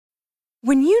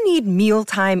When you need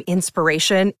mealtime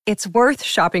inspiration, it's worth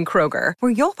shopping Kroger,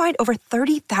 where you'll find over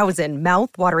 30,000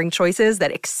 mouth-watering choices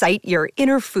that excite your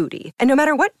inner foodie. And no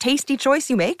matter what tasty choice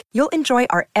you make, you'll enjoy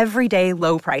our everyday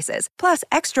low prices, plus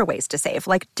extra ways to save,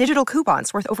 like digital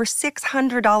coupons worth over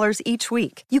 $600 each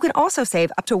week. You can also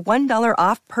save up to $1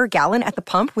 off per gallon at the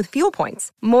pump with fuel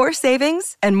points. More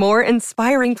savings and more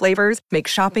inspiring flavors make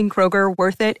shopping Kroger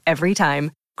worth it every time.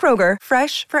 Kroger,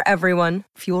 fresh for everyone.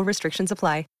 Fuel restrictions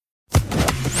apply.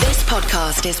 This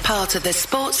podcast is part of the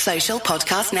Sports Social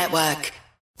Podcast Network.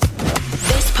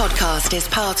 This podcast is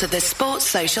part of the Sports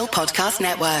Social Podcast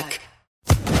Network.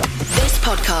 This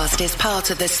podcast is part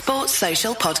of the Sports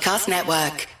Social Podcast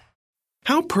Network.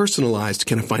 How personalized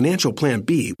can a financial plan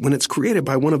be when it's created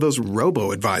by one of those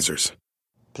robo-advisors?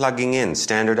 Plugging in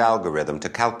standard algorithm to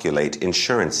calculate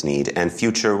insurance need and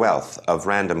future wealth of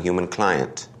random human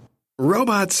client.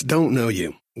 Robots don't know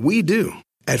you. We do.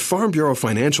 At Farm Bureau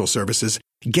Financial Services,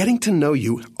 getting to know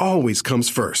you always comes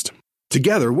first.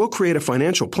 Together, we'll create a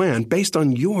financial plan based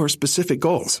on your specific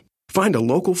goals. Find a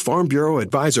local Farm Bureau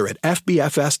advisor at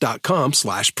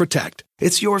fbfs.com/protect.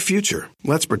 It's your future.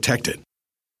 Let's protect it.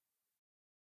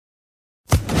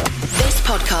 This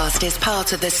podcast is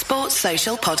part of the Sports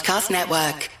Social Podcast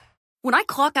Network. When I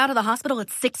clock out of the hospital at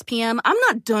 6 p.m., I'm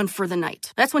not done for the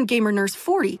night. That's when Gamer Nurse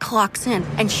 40 clocks in,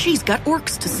 and she's got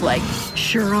orcs to slay.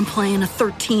 Sure, I'm playing a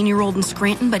 13-year-old in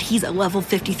Scranton, but he's a level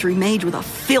 53 mage with a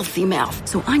filthy mouth,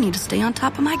 so I need to stay on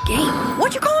top of my game.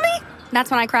 What'd you call me? That's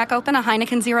when I crack open a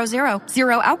Heineken 0.0.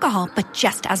 Zero alcohol, but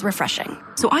just as refreshing.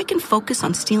 So I can focus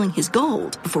on stealing his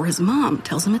gold before his mom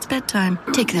tells him it's bedtime.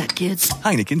 Take that, kids.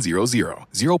 Heineken 0.0.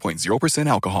 0.0%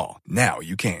 alcohol. Now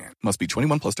you can. Must be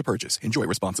 21 plus to purchase. Enjoy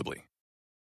responsibly.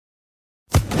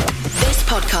 This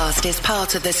podcast is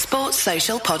part of the Sports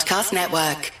Social Podcast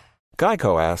Network.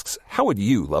 Geico asks, how would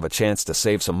you love a chance to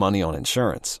save some money on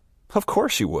insurance? Of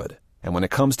course you would. And when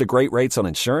it comes to great rates on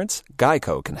insurance,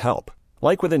 Geico can help.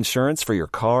 Like with insurance for your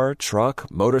car, truck,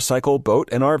 motorcycle, boat,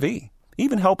 and RV.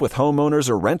 Even help with homeowners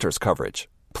or renters coverage.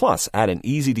 Plus, add an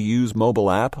easy-to-use mobile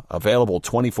app, available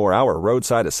 24-hour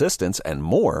roadside assistance, and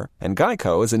more, and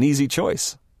Geico is an easy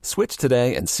choice. Switch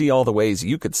today and see all the ways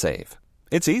you could save.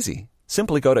 It's easy.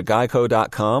 Simply go to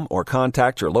geico.com or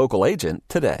contact your local agent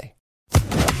today.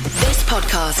 This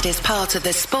podcast is part of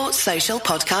the Sports Social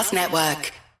Podcast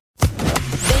Network.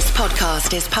 This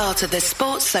podcast is part of the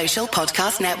Sports Social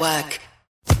Podcast Network.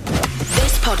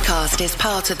 This podcast is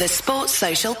part of the Sports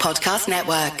Social Podcast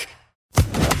Network.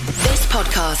 This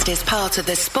podcast is part of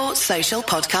the Sports Social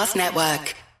Podcast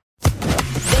Network.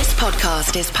 This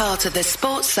podcast is part of the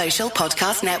Sports Social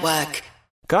Podcast Network.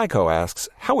 Geico asks,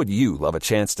 how would you love a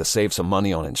chance to save some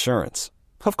money on insurance?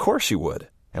 Of course you would.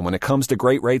 And when it comes to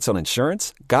great rates on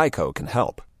insurance, Geico can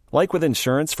help. Like with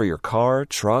insurance for your car,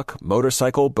 truck,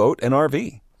 motorcycle, boat, and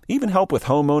RV. Even help with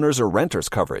homeowners or renters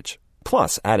coverage.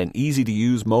 Plus, add an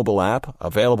easy-to-use mobile app,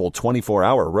 available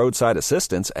 24-hour roadside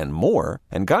assistance, and more,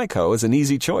 and Geico is an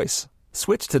easy choice.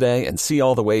 Switch today and see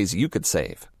all the ways you could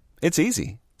save. It's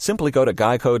easy. Simply go to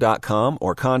geico.com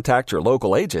or contact your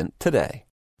local agent today.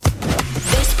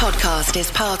 This podcast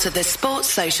is part of the Sports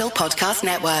Social Podcast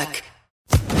Network.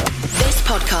 This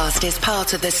podcast is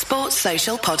part of the Sports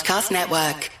Social Podcast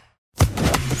Network.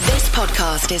 This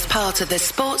podcast is part of the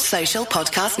Sports Social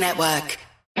Podcast Network.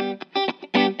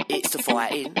 It's the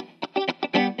fighting.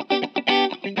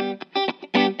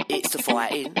 It's the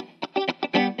fighting.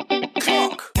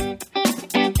 Clock.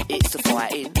 It's the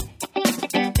fighting.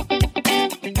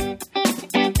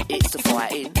 It's the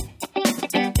fighting.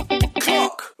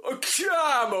 Clock.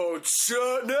 Come on,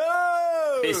 son.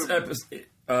 No. It's episode.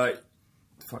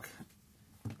 Fuck.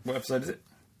 What episode is it?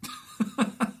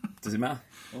 Does it matter?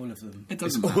 All of them. It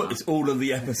doesn't matter. It's all of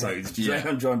the episodes. Today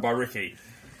I'm joined by Ricky.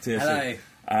 TSC. Hello.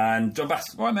 And John Bass.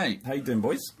 Right, mate. How you doing,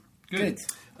 boys? Good.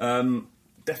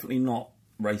 Definitely not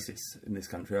racist in this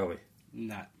country, are we?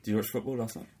 No. Did you watch football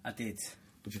last night? I did.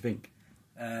 What do you think?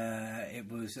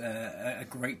 It was a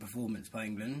great performance by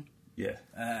England. Yeah.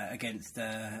 Against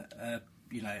a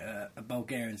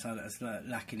Bulgarian side that's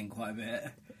lacking in quite a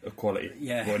bit of quality.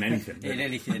 Yeah. Or in anything. In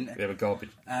anything. They were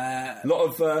garbage. A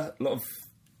lot of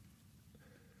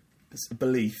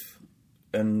belief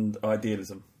and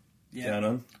idealism going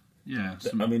on. Yeah.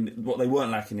 I mean, what they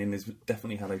weren't lacking in is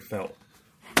definitely how they felt.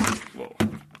 Whoa,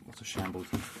 what a shambles.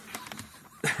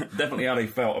 Definitely how they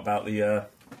felt about the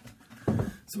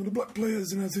some of the black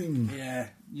players in our team. Yeah.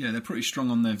 Yeah, they're pretty strong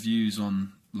on their views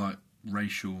on, like,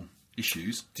 racial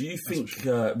issues. Do you think...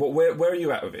 where are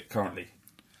you at with it currently?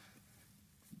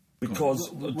 Because...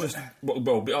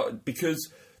 because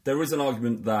there is an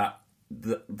argument that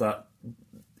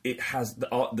it has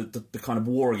the kind of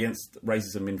war against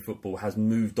racism in football has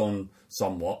moved on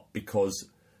somewhat because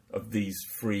of these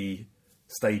free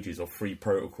stages or free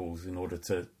protocols in order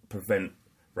to prevent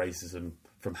racism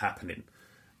from happening.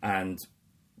 And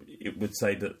it would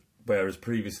say that whereas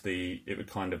previously it would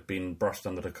kind of been brushed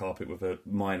under the carpet with a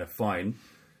minor fine,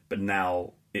 but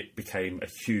now it became a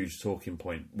huge talking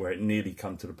point where it nearly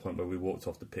come to the point where we walked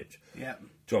off the pitch. Yeah.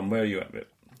 John, where are you at with it?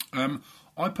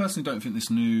 I personally don't think this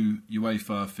new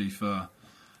UEFA,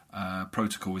 FIFA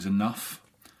protocol is enough.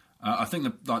 I think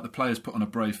the players put on a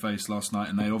brave face last night,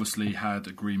 and they obviously had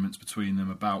agreements between them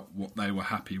about what they were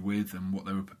happy with and what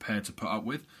they were prepared to put up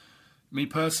with. Me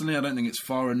personally, I don't think it's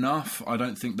far enough. I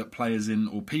don't think that players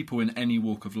or people in any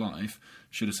walk of life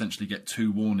should essentially get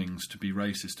 2 warnings to be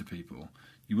racist to people.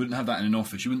 You wouldn't have that in an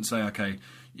office. You wouldn't say, okay,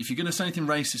 if you're going to say anything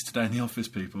racist today in the office,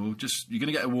 people, you're going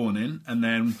to get a warning, and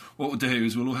then what we'll do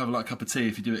is we'll all have a cup of tea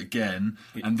if you do it again,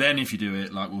 and then if you do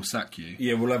it, we'll sack you.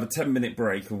 Yeah, we'll have a 10-minute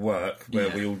break of work where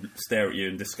we all stare at you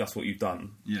and discuss what you've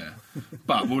done. Yeah,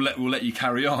 but we'll let you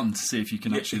carry on to see if you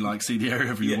can actually see the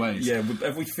error of your ways. Yeah,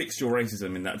 have we fixed your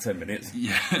racism in that 10 minutes?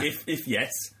 Yeah. If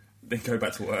yes, then go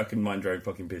back to work and mind your own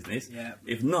fucking business. Yeah.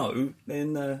 If no,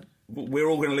 then we're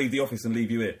all going to leave the office and leave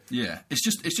you here. Yeah, it's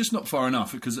just not far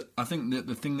enough, because I think that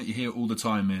the thing that you hear all the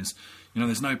time is,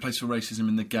 there's no place for racism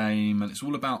in the game, and it's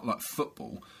all about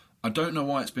football. I don't know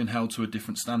why it's been held to a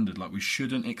different standard. We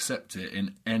shouldn't accept it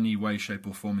in any way, shape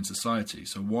or form in society.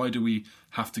 So why do we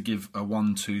have to give a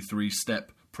 1, 2, 3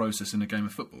 step process in a game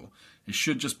of football? It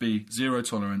should just be zero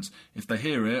tolerance. If they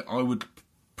hear it, I would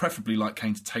preferably like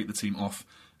Kane to take the team off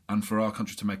and for our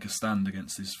country to make a stand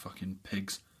against these fucking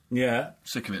pigs. Yeah.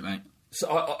 Sick of it, mate.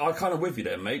 So I kind of with you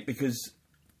there, mate, because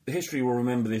history will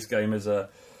remember this game as at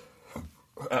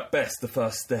best, the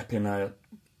first step in a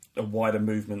wider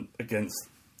movement against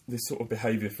this sort of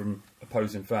behaviour from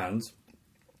opposing fans,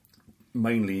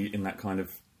 mainly in that kind of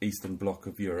eastern bloc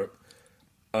of Europe.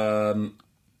 And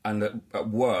at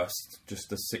worst,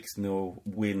 just a 6-0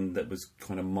 win that was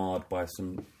kind of marred by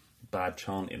some bad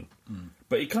chanting.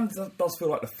 But it kind of does feel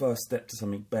like the first step to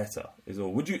something better, is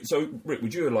all. Rick,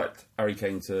 would you have liked Harry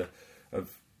Kane to have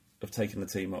taken the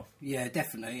team off? Yeah,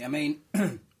 definitely. I mean,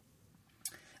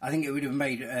 I think it would have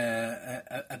made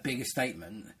a bigger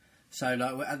statement. So,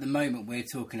 at the moment, we're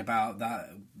talking about that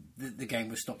the game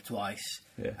was stopped twice.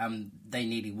 Yeah. They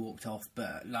nearly walked off,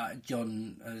 but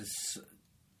John has,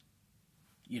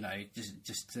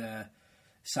 just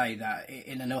say that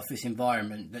in an office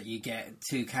environment that you get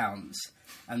 2 counts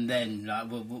and then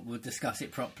we'll discuss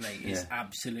it properly is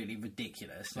absolutely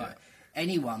ridiculous.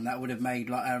 Anyone that would have made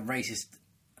a racist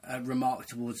remark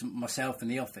towards myself in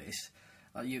the office,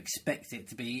 you expect it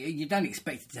to be. You don't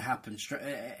expect it to happen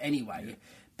anyway. Yeah.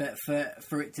 But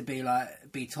for it to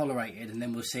be tolerated, and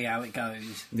then we'll see how it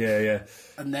goes. Yeah.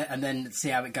 And then see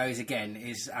how it goes again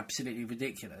is absolutely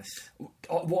ridiculous.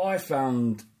 What I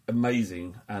found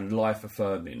amazing and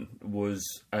life-affirming was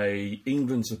a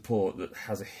England support that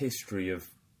has a history of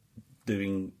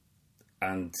doing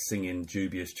and singing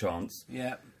dubious chants.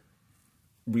 Yeah.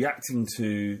 Reacting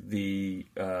to the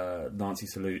Nazi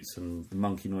salutes and the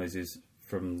monkey noises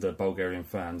from the Bulgarian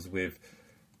fans with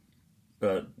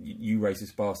 "you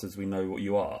racist bastards, we know what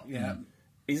you are." Yeah.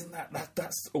 Isn't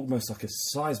that's almost like a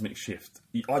seismic shift?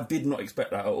 I did not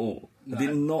expect that at all. No. I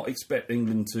did not expect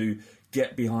England to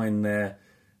get behind their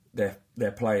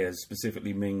players,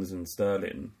 specifically Mings and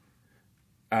Sterling,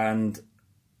 and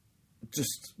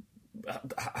just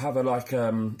have a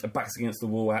backs against the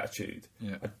wall attitude.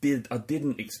 Yeah. I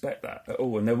didn't expect that at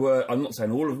all. And there were, I'm not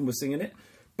saying all of them were singing it,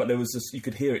 but there was just, you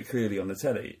could hear it clearly on the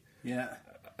telly. Yeah.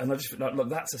 And I just like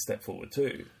that's a step forward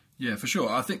too. Yeah, for sure.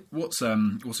 I think what's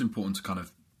important to kind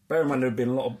of bear in mind there have been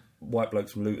a lot of white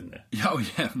blokes from Luton there.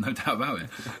 Yeah, no doubt about it.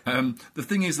 The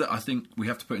thing is that I think we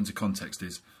have to put into context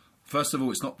is, first of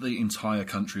all, it's not the entire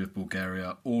country of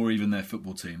Bulgaria or even their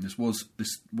football team. This was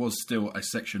still a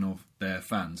section of their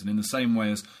fans, and in the same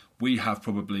way as we have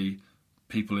probably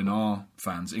people in our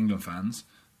fans, England fans,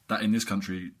 that in this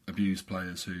country abuse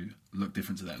players who look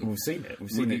different to them. We've seen it. We've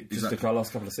seen it just exactly. the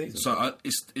last couple of seasons. So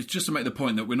it's just to make the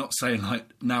point that we're not saying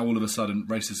now all of a sudden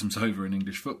racism's over in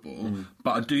English football,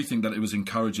 but I do think that it was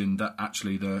encouraging that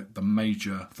actually the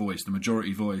major voice, the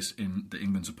majority voice in the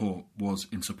England support was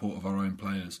in support of our own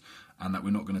players, and that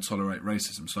we're not going to tolerate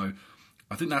racism. So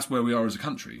I think that's where we are as a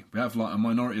country. We have a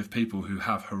minority of people who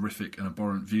have horrific and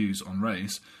abhorrent views on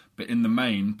race, but in the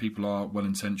main, people are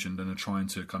well-intentioned and are trying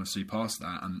to kind of see past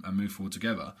that and move forward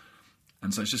together.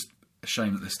 And so it's just a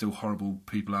shame that there's still horrible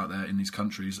people out there in these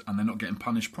countries and they're not getting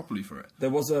punished properly for it. There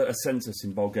was a census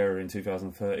in Bulgaria in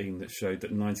 2013 that showed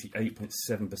that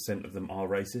 98.7% of them are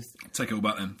racist. Take it all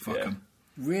back then. Fuck them.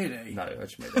 Really? No, I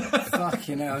just made that up.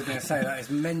 Fucking hell, I was going to say that is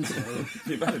mental. Can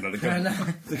you imagine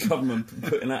the government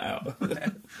putting that out?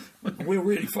 We're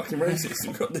really fucking racist.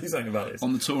 We've got to do something about this.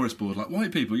 On the tourist board, like,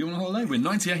 white people, you're on holiday, we're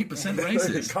 98%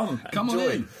 racist. Come on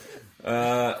in.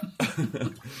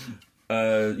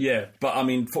 Yeah, but I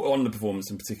mean, on the performance,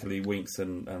 and particularly Winks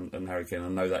and Harry Kane, I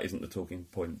know that isn't the talking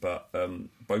point, but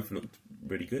both looked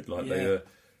really good. Like, they were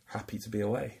happy to be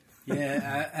away.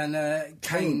 Yeah, and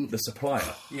Kane, the supplier.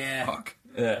 Yeah. Fuck.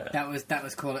 Yeah, that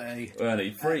was quality.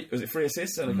 Early, was it 3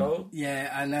 assists and a goal?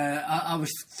 Yeah, and I was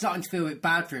starting to feel a bit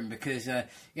bad for him because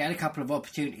he had a couple of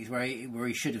opportunities where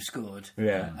he should have scored.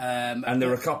 Yeah, and there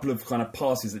were a couple of kind of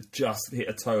passes that just hit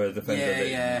a toe of the defender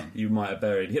that you might have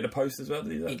buried. He hit the post as well,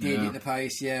 did he? He did hit the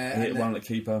post, yeah. He hit one at the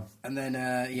keeper, and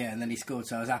then he scored.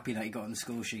 So I was happy that he got on the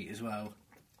score sheet as well.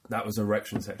 That was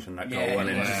erection section, that goal, and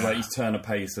it's just like he's turned a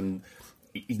pace and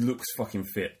he looks fucking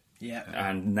fit. Yeah,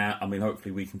 and now, I mean,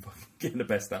 hopefully we can fucking get the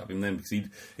best out of him then, because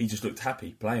he just looked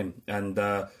happy playing, and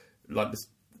like this,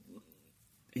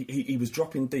 he was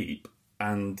dropping deep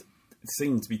and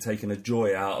seemed to be taking a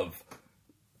joy out of,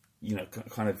 you know,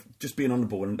 kind of just being on the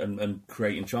ball and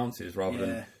creating chances rather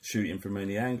than shooting from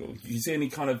any angle. Do you see any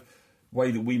kind of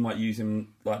way that we might use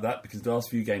him like that? Because the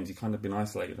last few games he's kind of been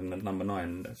isolated, and at number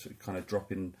 9, kind of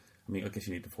dropping. I mean, I guess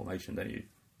you need the formation, don't you?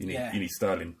 You need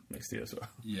Sterling next year as well.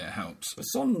 Yeah, it helps. But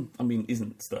Son, I mean,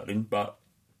 isn't Sterling, but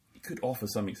he could offer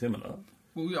something similar.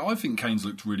 Well, yeah, I think Kane's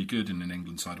looked really good in an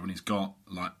England side when he's got,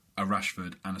 like, a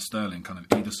Rashford and a Sterling kind of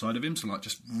either side of him. So, like,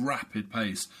 just rapid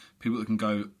pace, people that can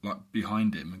go, like,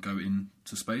 behind him and go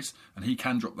into space. And he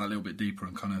can drop that little bit deeper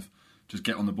and kind of just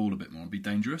get on the ball a bit more and be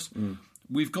dangerous.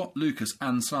 We've got Lucas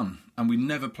and Son, and we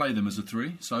never play them as a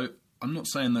 3. So I'm not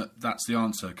saying that that's the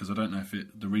answer, because I don't know if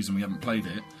the reason we haven't played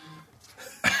it.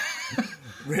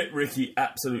 Ricky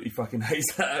absolutely fucking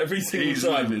hates that every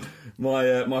single time.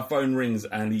 My phone rings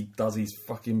and he does his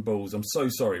fucking balls. I'm so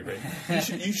sorry, Rick.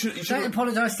 You should Don't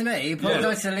apologise to me.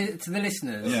 Apologise to the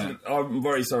listeners. Yeah. I'm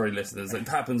very sorry, listeners. It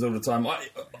happens all the time.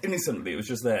 Innocently, it was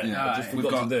just there. Yeah. I just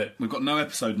forgot to do it. We've got no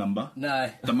episode number.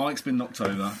 No. The mic's been knocked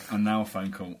over, and now a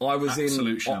phone call.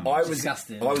 Absolute shambles.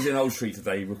 Disgusting. I was in Old Street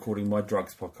today recording my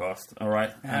drugs podcast. All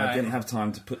right, and I didn't have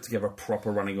time to put together a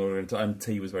proper running order, and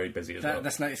T was very busy as well.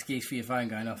 That's no excuse for your phone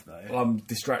going off, though. I'm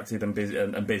distracted and busy.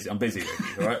 I'm busy,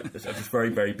 all right? I'm just very,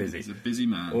 very busy. He's a busy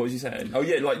man. What was you saying? Oh,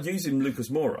 yeah, like using Lucas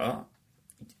Moura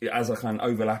as a kind of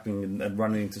overlapping and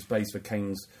running into space for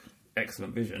Kane's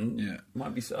excellent vision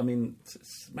might be... I mean,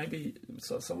 maybe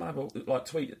someone have a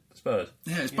tweet Spurs.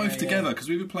 Yeah, it's both together, because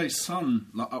we would play Son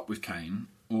up with Kane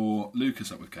or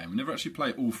Lucas up with Kane. We never actually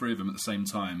play all 3 of them at the same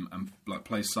time and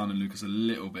play Son and Lucas a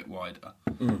little bit wider.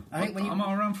 I think I'm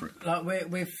all around for it. Like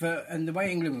and the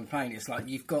way England were playing, it's like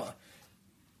you've got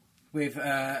with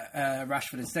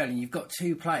Rashford and Sterling, you've got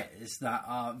 2 players that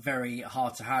are very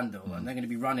hard to handle, and they're going to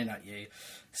be running at you.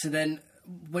 So then,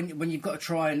 when you've got to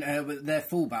try and with their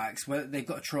fullbacks, where they've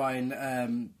got to try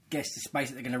and guess the space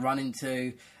that they're going to run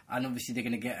into, and obviously they're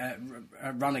going to get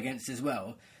run against as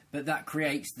well. But that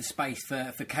creates the space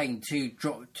for Kane to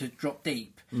drop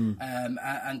deep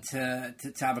and to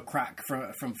have a crack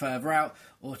from further out,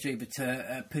 or to either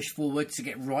to push forward to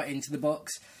get right into the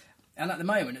box. And at the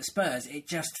moment at Spurs, it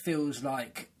just feels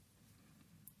like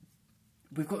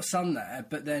we've got Son there,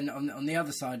 but then on the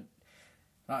other side,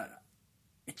 like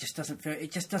it just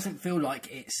doesn't feel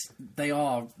like they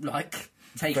are like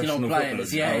taking on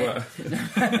players. Yeah,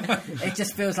 it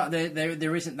just feels like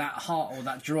there isn't that heart or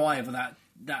that drive or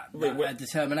that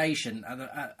determination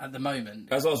at the moment.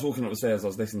 As I was walking up the stairs, I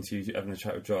was listening to you having a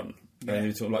chat with John, and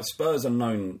you talk like Spurs are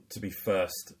known to be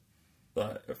first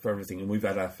for everything, and we've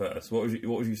had our first. What was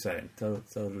you saying? Tell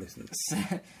the listeners.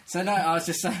 So no, I was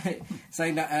just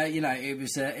saying that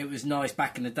it was nice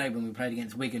back in the day when we played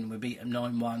against Wigan. We beat them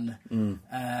 9-1, and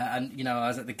I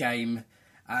was at the game,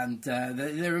 and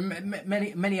there are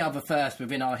many other firsts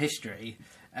within our history.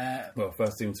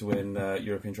 First team to win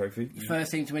European trophy.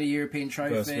 First team to win a European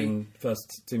trophy.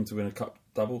 First team to win a cup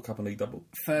and league double.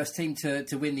 First team to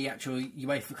win the actual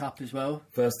UEFA Cup as well.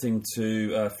 First team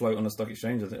to float on the stock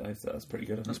exchange. I think that's pretty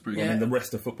good. That's pretty good. And the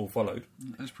rest of football followed.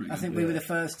 That's pretty good. I think we were the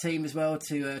first team as well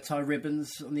to tie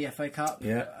ribbons on the FA Cup.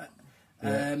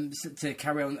 To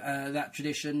carry on that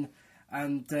tradition.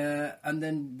 And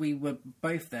then we were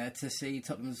both there to see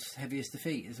Tottenham's heaviest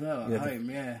defeat as well at home.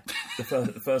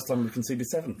 The first time we conceded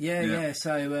 7. Yeah.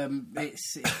 So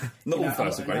it's not all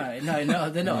firsts are great. No,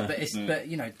 they're not. But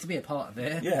to be a part of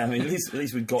it. Yeah, I mean, at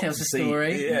least we've got tells to the see.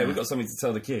 Story. Yeah, we've got something to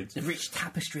tell the kids. The rich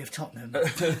tapestry of Tottenham. Rick,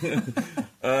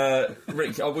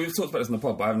 we've talked about this in the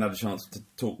pod, but I haven't had a chance to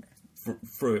talk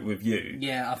through it with you.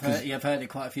 Yeah, I've heard it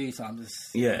quite a few times.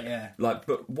 Yeah. Like,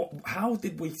 but how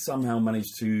did we somehow manage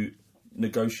to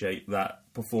negotiate that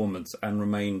performance and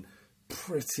remain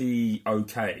pretty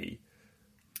okay?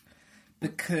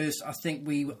 Because I think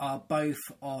we are both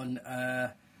on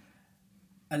a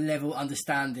level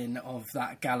understanding of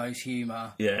that gallows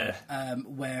humour. Yeah.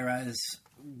 Whereas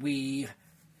we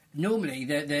normally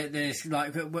there's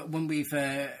like when we've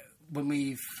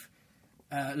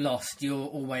lost, you're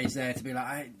always there to be like,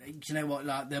 hey, do you know what?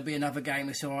 Like, there'll be another game.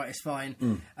 It's all right. It's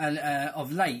fine. And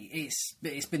of late,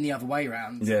 it's been the other way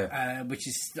around. Yeah. Which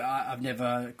is I've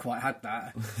never quite had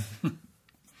that.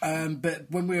 But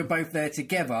when we were both there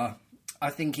together, I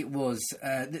think it was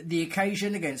the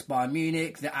occasion against Bayern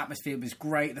Munich. The atmosphere was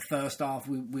great. The first half,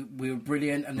 we were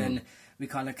brilliant, and then we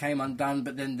kind of came undone.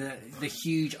 But then the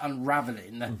huge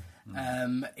unravelling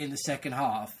in the second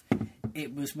half.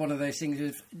 It was one of those things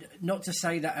of, not to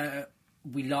say that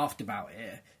we laughed about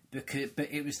it,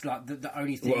 but it was like the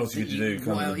only thing. What else did you do?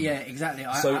 Well, yeah, exactly.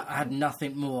 I had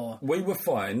nothing more. We were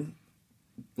fine,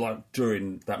 like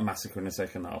during that massacre in the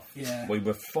second half. Yeah. We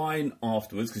were fine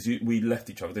afterwards because we left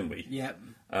each other, didn't we? Yeah.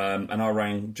 And I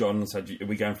rang John and said, "Are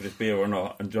we going for this beer or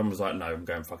not?" And John was like, "No, I'm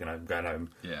going fucking home. I'm going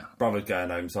home." Yeah. Brother's going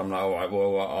home, so I'm like, "All right,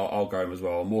 well, I'll go home as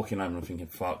well." I'm walking home and I'm thinking,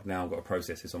 "Fuck, now I've got to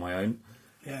process this on my own."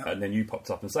 Yeah. And then you popped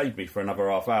up and saved me for another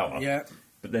half hour. Yeah.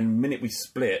 But then the minute we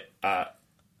split at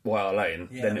White Lane,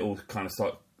 then it all kind of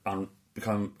started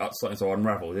starting to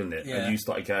unravel, didn't it? Yeah. And you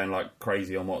started going like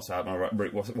crazy on WhatsApp. And I was like,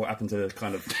 Rick, what happened to the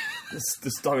kind of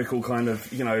the stoical kind of,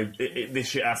 this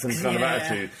shit happens kind of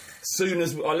attitude? As soon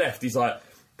as I left, he's like,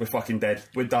 "We're fucking dead.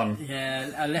 We're done."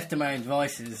 Yeah, I left to my own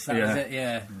devices. That was it.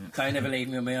 Yeah. Don't ever leave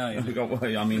me on my own.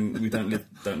 Well, I mean, we don't live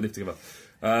together.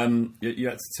 You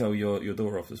had to tell your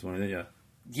daughter off this morning, didn't you?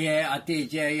 Yeah, I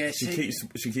did. Yeah. She keeps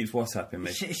WhatsApping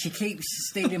me. She keeps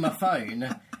stealing my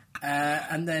phone,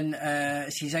 and then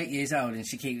she's 8 years old, and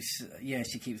she keeps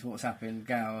WhatsApping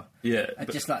Gal. Yeah,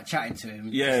 just like chatting to him.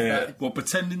 Yeah. Well,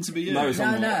 pretending to be you. No, it's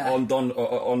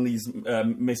on these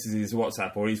Mrs.'s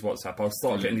WhatsApp or his WhatsApp. I'll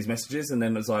start getting these messages, and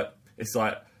then it's like,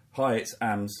 "Hi, it's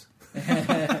Ams."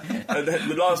 And then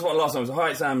the last time was,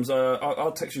 "Hi, it's Ams.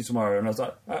 I'll text you tomorrow." And I was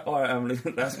like, "All right, Emily,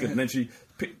 that's good." And then she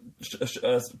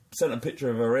sent a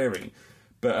picture of her earring.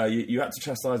 But you had to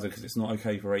chastise her because it's not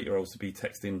okay for 8-year-olds to be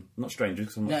texting, not strangers,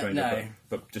 because I'm not a stranger,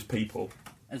 but just people.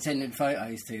 And sending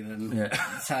photos to them.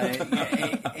 Yeah. So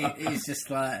it is just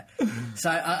like... So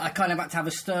I kind of had to have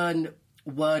a stern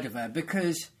word of her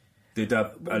because... Did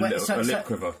a lip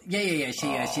quiver? Yeah.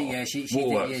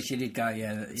 She did go.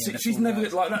 Yeah. She's never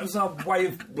like that. Was our way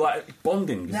of like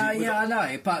bonding. No, I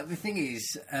know. But the thing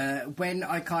is, when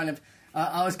I kind of,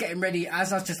 I was getting ready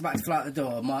as I was just about to fly out the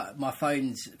door. My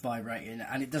phone's vibrating,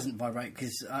 and it doesn't vibrate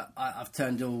because I've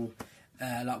turned all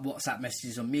like WhatsApp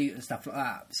messages on mute and stuff like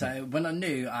that. So when I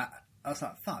knew, I was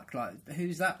like, "Fuck! Like,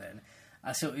 who's that then?"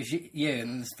 I thought it was you,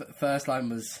 and the first line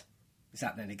was. Is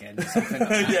happening again? Something like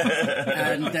that.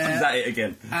 Yeah. And, is that it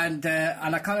again? And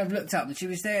I kind of looked up, and she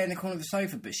was there in the corner of the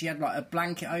sofa, but she had like a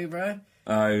blanket over her.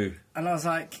 Oh. And I was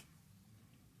like,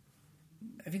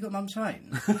 "Have you got Mum's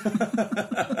phone?"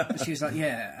 And she was like,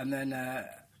 "Yeah." And then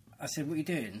I said, "What are you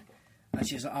doing?" And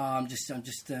she was like, "Oh,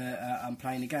 I'm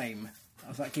playing a game." I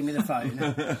was like, "Give me the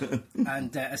phone."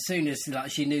 And as soon as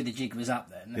she knew the jig was up,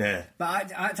 then. Yeah.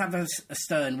 But I had to have a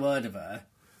stern word of her.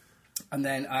 And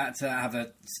then I had to have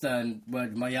a stern word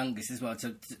with my youngest as well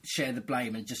to share the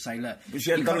blame and just say, "Look." But she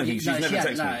hadn't done anything. She's never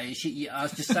texted me. I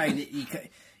was just saying that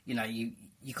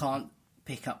you can't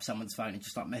pick up someone's phone and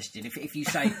just start messaging. If you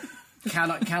say, "Can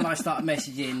I start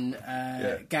messaging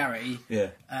Gary?"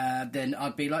 Yeah. Then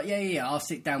I'd be like, "Yeah, I'll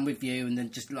sit down with you," and then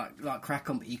just like crack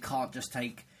on. But you can't just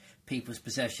take people's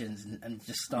possessions and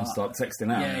just start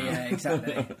texting out. Yeah,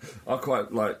 exactly. I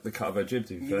quite like the cut of her jib,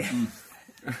 to be fair.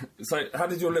 So, how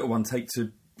did your little one take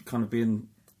to kind of being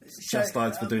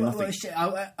chastised for doing nothing?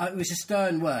 It was a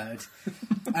stern word,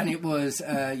 and it was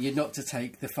you're not to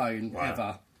take the phone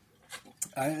ever.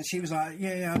 And she was like,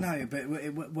 "Yeah, I know, but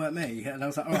it weren't me." And I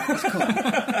was like, "All right, that's cool.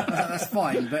 That's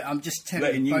fine." But I'm just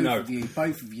telling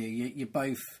both of you, you're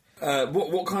both.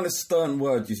 What kind of stern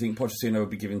word do you think Pochettino will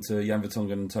be giving to Jan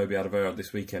Vertonghen and Toby Alderweireld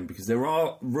this weekend? Because there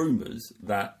are rumours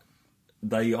that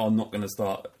they are not going to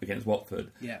start against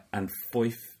Watford. Yeah. And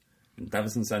Foyth and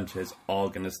Davison Sanchez are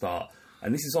going to start.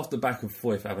 And this is off the back of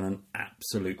Foyth having an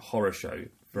absolute horror show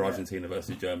for Argentina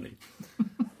versus Germany.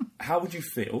 How would you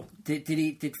feel? Did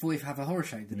Foyth have a horror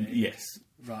show, did he? Yes.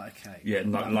 Right, okay. Yeah,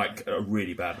 like a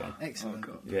really bad one. Excellent.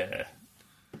 Oh, God. Yeah.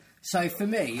 So for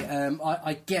me,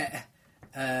 I get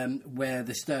where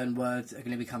the stern words are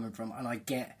going to be coming from, and I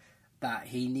get that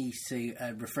he needs to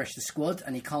refresh the squad,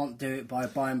 and he can't do it by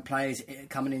buying players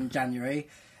coming in January.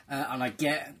 And I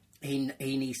get he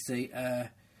needs to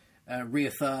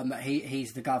reaffirm that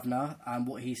he's the governor and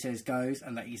what he says goes,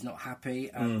 and that he's not happy,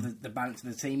 and the balance of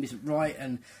the team isn't right,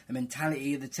 and the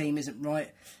mentality of the team isn't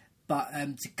right. But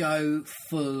to go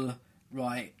full,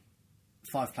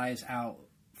 5 players out,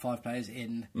 5 players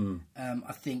in,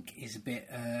 I think is a bit...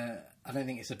 I don't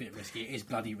think it's a bit risky. It is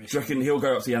bloody risky. Do you reckon he'll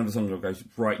go up to Jan Vertonghen and go,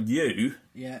 right, you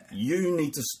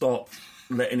need to stop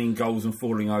letting in goals and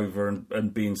falling over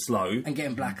and being slow. And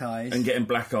getting black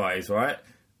eyes. Right?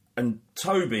 And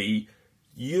Toby,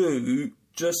 you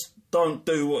just don't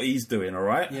do what he's doing, all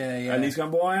right? Yeah, yeah. And he's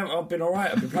going, well, I've been all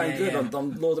right. I've been playing good. Yeah.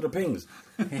 I'm Lord of the Pings.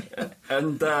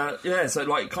 And, so,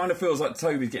 like, it kind of feels like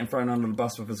Toby's getting thrown under the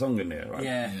bus for Vertonghen here, right?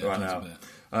 Yeah. Right now.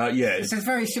 It's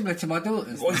very similar to my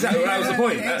daughters. Well, exactly, that was the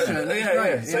point.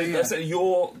 Excellent. So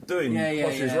you're doing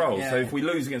Posh's role. Yeah. So if we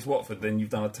lose against Watford, then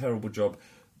you've done a terrible job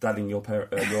dadding your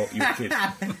kids.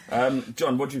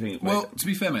 John, what do you think, mate? Well, to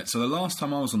be fair, mate, so the last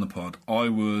time I was on the pod, I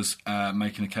was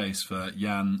making a case for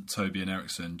Jan, Toby and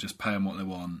Ericsson, just pay them what they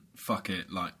want, fuck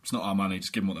it, like, it's not our money,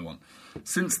 just give them what they want.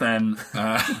 Since then,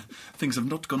 things have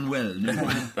not gone well.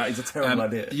 That is a terrible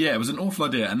idea. Yeah, it was an awful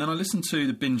idea. And then I listened to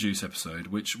the Bin Juice episode,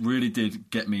 which really did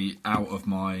get me out of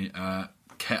my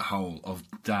ket hole of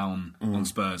down on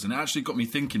Spurs. And it actually got me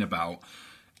thinking about,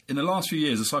 in the last few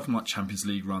years, aside from like Champions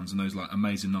League runs and those like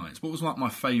amazing nights, what was like my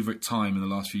favourite time in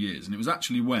the last few years? And it was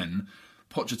actually when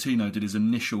Pochettino did his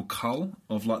initial cull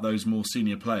of like those more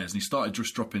senior players, and he started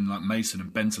just dropping like Mason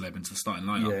and Bentaleb into the starting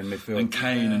lineup, in midfield, and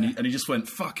Kane, and he just went,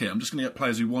 fuck it, I'm just going to get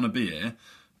players who want to be here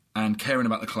and caring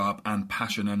about the club and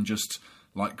passion, and just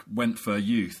like went for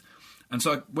youth. And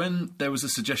so when there was a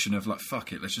suggestion of like,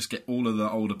 fuck it, let's just get all of the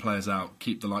older players out,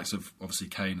 keep the likes of obviously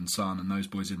Kane and Son and those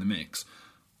boys in the mix,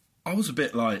 I was a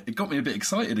bit like, it got me a bit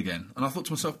excited again, and I thought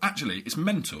to myself, actually, it's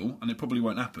mental and it probably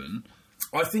won't happen.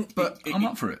 I think, but I'm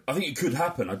up for it. I think it could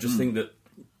happen. I just think that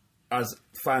as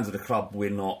fans of the club, we're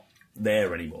not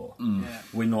there anymore. Yeah.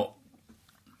 We're not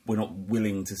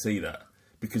willing to see that,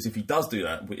 because if he does do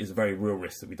that, it's a very real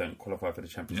risk that we don't qualify for the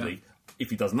Champions League. If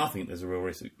he does nothing, there's a real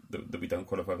risk that we don't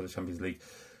qualify for the Champions League.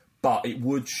 But it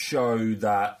would show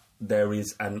that there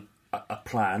is a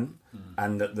plan,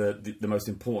 and that the most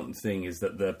important thing is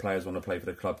that the players want to play for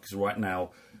the club. Because right now,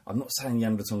 I'm not saying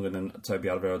Jan Vertonghen and Toby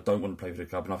Alderweireld don't want to play for the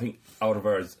club, and I think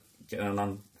Alderweireld's getting an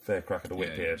unfair crack of the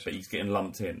whip here, but he's getting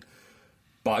lumped in.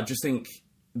 But I just think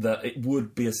that it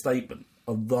would be a statement,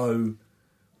 although,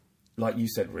 like you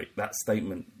said, Rick, that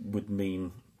statement would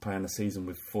mean playing a season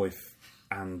with Foyth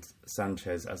and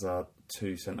Sanchez as our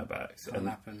 2 centre-backs. Can't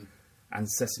happen. And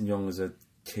Sessegnon as a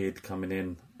kid coming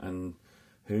in, and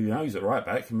who knows at right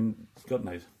back? I mean, God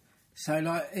knows. So,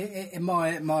 like, in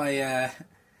my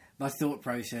thought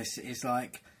process is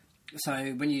like, so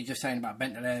when you're just saying about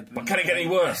Bentaleb... But can it get any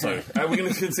worse, though? Are we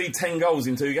going to concede 10 goals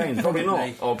in 2 games? Probably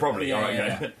not. Oh, probably. Yeah, all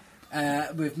right,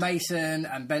 okay. With Mason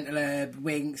and Bentaleb,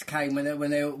 Winks, Kane,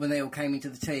 when they all came into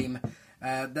the team,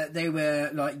 that they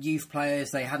were like youth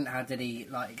players. They hadn't had any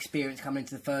like experience coming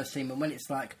into the first team, and when it's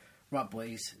like, right,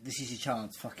 boys, this is your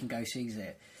chance, fucking go seize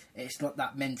it. It's not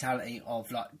that mentality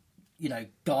of like, you know,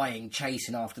 dying,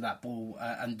 chasing after that ball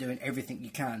and doing everything you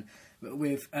can. But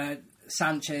with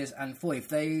Sanchez and Foyth,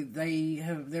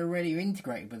 they're already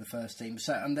integrated with the first team.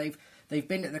 So, and they've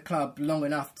been at the club long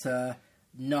enough to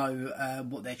know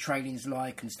what their training's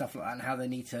like and stuff like that, and how they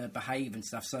need to behave and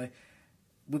stuff. So,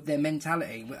 with their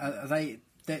mentality,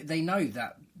 they know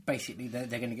that basically they're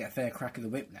going to get a fair crack of the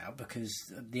whip now, because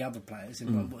the other players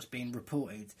and what's being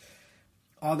reported.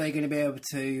 Are they going to be able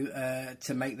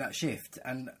to make that shift?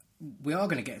 And we are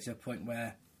going to get to a point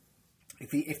where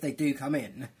if they do come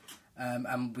in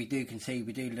and we do concede,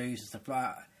 we do lose and stuff like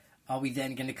that, are we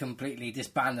then going to completely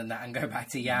disband that and go back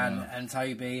to Jan and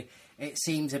Toby? It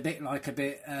seems a bit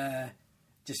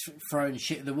just throwing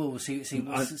shit at the wall, see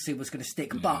what's going to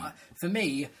stick. But for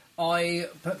me, I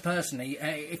personally,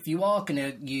 if you are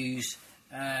going to use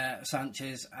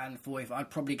Sanchez and Foyth, I'd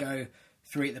probably go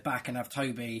 3 at the back and have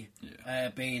Toby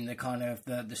being the kind of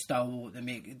the stalwart,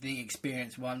 the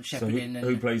experienced one, shepherding. So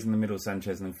who plays in the middle,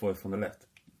 Sanchez, and then Foyth on the left?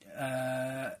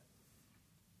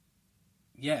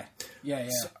 Yeah.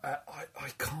 So, I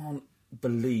can't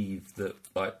believe that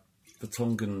like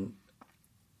Vertonghen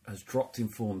has dropped in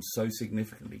form so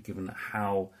significantly, given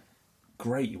how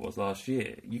great he was last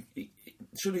year.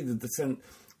 Surely the descent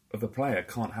of a player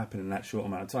can't happen in that short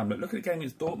amount of time. Look at the game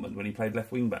against Dortmund when he played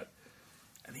left wing back,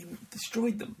 and he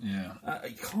destroyed them. Yeah,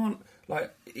 you can't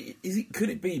like. Could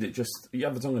it be that just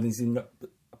Jan Vertonghen is in a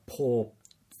poor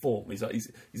form? He's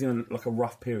in a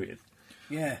rough period.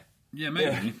 Yeah. Yeah,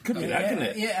 maybe. Could be that, couldn't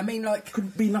it? Yeah, I mean, like...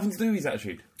 Could be nothing to do with his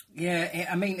attitude. Yeah,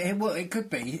 I mean, it could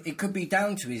be. It could be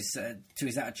down to his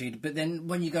attitude. But then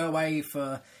when you go away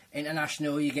for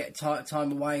international, you get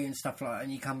time away and stuff like that,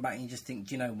 and you come back and you just think,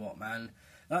 do you know what, man?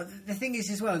 The thing is,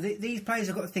 as well, these players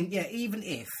have got to think, even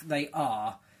if they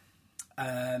are,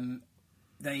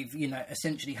 they've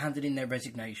essentially handed in their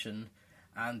resignation,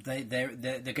 and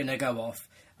they're going to go off.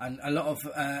 And a lot of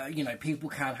people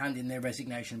can hand in their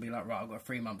resignation and be like, right, I've got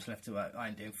 3 months left to work. I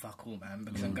ain't doing fuck all, man,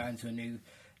 because I'm going to a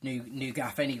new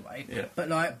gaff anyway. Yeah. But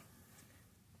like,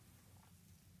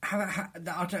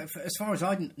 I don't, as far as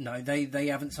I know, they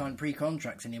haven't signed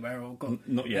pre-contracts anywhere or got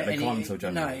not yet. They can't until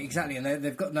January. No, exactly, and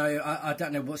they've got no. I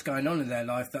don't know what's going on in their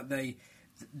life that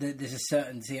there's a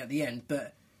certainty at the end.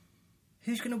 But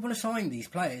who's going to want to sign these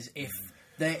players if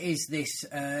there is this,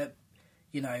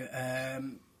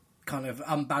 kind of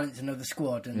unbalancing of the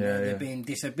squad and they're being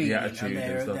disobedient and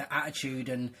their attitude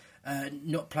and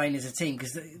not playing as a team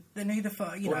because then who the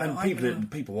fuck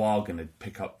people are going to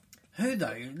pick up. Who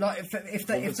though? Like if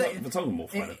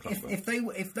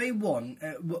they want,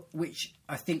 which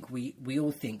I think we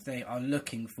all think they are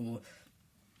looking for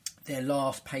their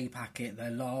last pay packet,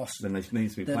 their last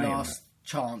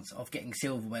chance of getting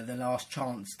silverware, their last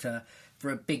chance for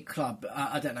a big club.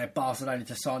 I don't know, Barcelona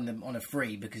to sign them on a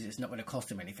free because it's not going to cost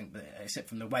them anything, except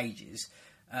from the wages,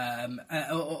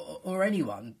 or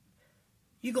anyone.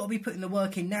 You got to be putting the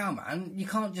work in now, man. You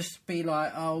can't just be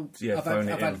like, I've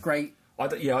had great. I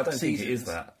don't think it is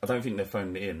that. I don't think they're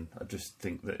phoning it in. I just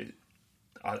think that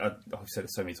I've said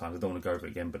it so many times. I don't want to go over it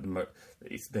again, but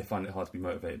they find it hard to be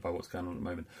motivated by what's going on at the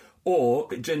moment.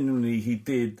 Or genuinely, he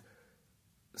did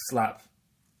slap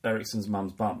Eriksen's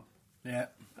mum's bum. Yeah,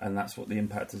 and that's what the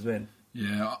impact has been.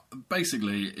 Yeah,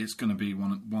 basically, it's going to be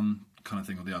one kind of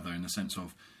thing or the other in the sense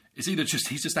of it's either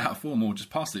he's just out of form or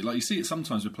just past it. Like you see it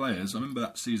sometimes with players. I remember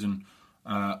that season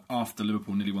after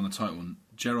Liverpool nearly won the title, and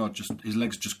Gerrard his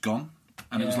legs just gone.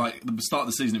 And it was like, at the start of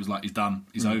the season, it was like, he's done,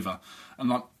 he's over. And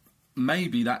like,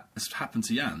 maybe that has happened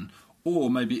to Jan, or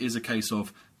maybe it is a case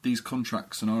of these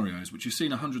contract scenarios, which you've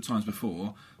seen 100 times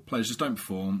before, players just don't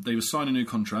perform, they either sign a new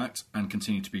contract and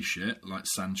continue to be shit, like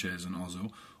Sanchez and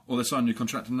Ozil, or they sign a new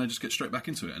contract and they just get straight back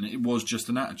into it. And it was just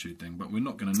an attitude thing, but we're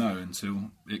not going to know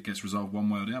until it gets resolved one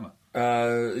way or the other.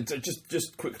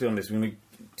 Just quickly on this, we're going to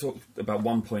talk about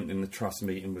one point in the trust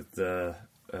meeting with the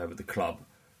club,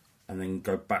 and then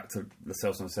go back to the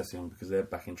S916 because they're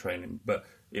back in training. But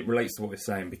it relates to what we're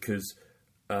saying because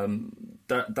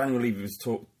Daniel Levy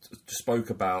spoke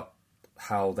about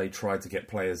how they tried to get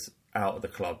players out of the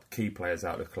club, key players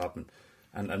out of the club,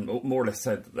 and more or less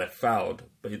said that they're fouled.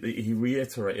 But he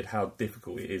reiterated how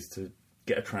difficult it is to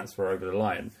get a transfer over the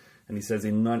line. And he says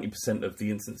in 90% of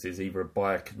the instances, either a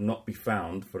buyer could not be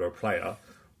found for a player,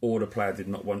 or the player did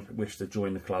not wish to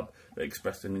join the club that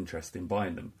expressed an interest in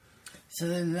buying them. So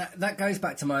then that goes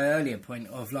back to my earlier point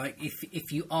of like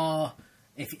if you're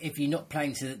not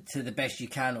playing to the best you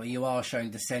can, or you are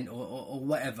showing dissent or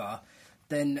whatever,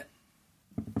 then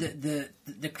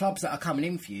the clubs that are coming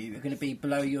in for you are going to be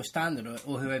below your standard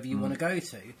or whoever you want to go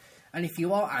to. And if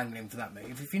you are angling for that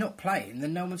move, if you're not playing,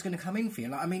 then no one's going to come in for you.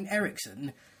 Like, I mean,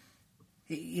 Eriksen,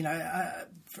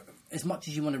 as much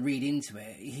as you want to read into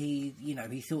it, he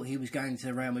thought he was going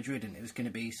to Real Madrid and it was going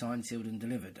to be signed, sealed and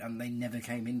delivered, and they never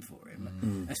came in for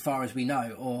him, as far as we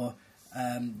know, or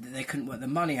they couldn't work the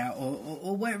money out,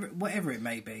 or whatever it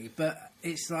may be. But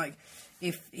it's like,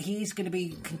 if he's going to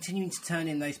be continuing to turn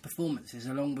in those performances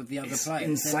along with the other players,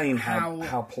 insane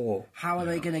how poor. How are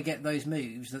they going to get those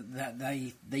moves that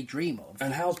they dream of?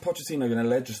 And how's Pochettino going to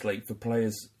legislate for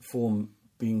players' form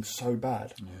being so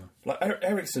bad? Like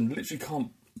Eriksen literally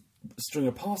can't string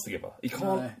a pass together. He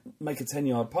can't make a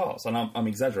 10-yard pass. And I'm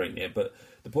exaggerating here, but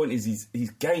the point is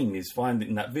his game is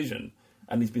finding that vision,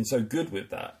 and he's been so good with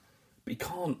that. But he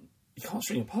can't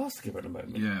string a pass together at the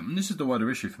moment. Yeah, and this is the wider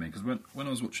issue for me, because when I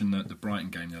was watching the Brighton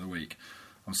game the other week,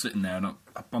 I was sitting there and I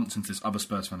bumped into this other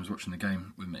Spurs fan who was watching the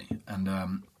game with me, and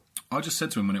I just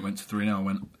said to him when it went to 3-0, I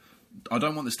went, I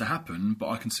don't want this to happen, but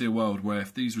I can see a world where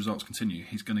if these results continue,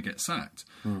 he's going to get sacked.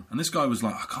 And this guy was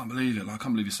like, I can't believe it. Like, I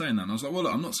can't believe you're saying that. And I was like, well,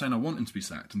 look, I'm not saying I want him to be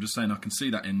sacked. I'm just saying I can see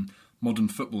that in modern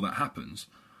football that happens,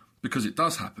 because it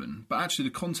does happen. But actually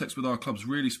the context with our club's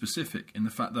really specific in the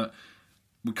fact that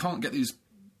we can't get these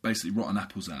basically rotten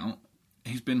apples out.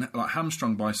 He's been like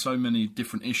hamstrung by so many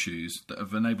different issues that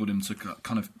have enabled him to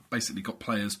kind of basically got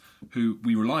players who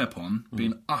we rely upon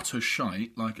being utter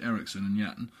shite, like Eriksen and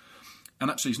Jan. And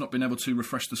actually he's not been able to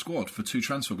refresh the squad for 2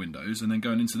 transfer windows, and then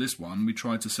going into this one, we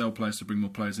tried to sell players to bring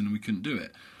more players in and we couldn't do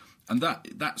it. And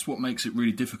that's what makes it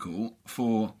really difficult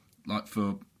for like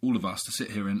for all of us to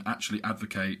sit here and actually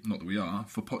advocate, not that we are,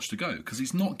 for Poch to go, because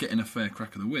he's not getting a fair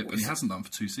crack of the whip, and he hasn't done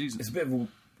for 2 seasons. It's a bit of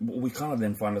we kind of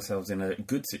then find ourselves in a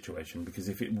good situation, because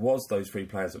if it was those 3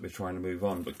 players that we're trying to move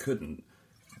on but couldn't,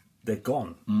 they're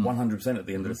gone 100% at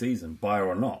the end of the season, buyer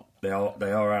or not. They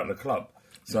are out of the club.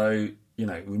 So, you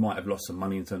know, we might have lost some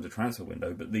money in terms of transfer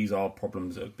window, but these are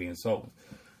problems that are being solved.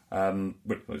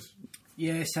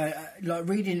 Yeah, so like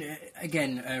reading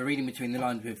between the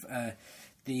lines with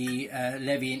the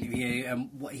Levy interview and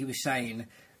what he was saying,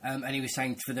 and he was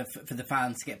saying for the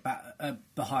fans to get back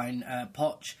behind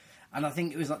Poch, and I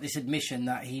think it was like this admission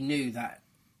that he knew that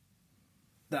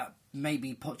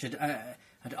maybe Poch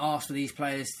had asked for these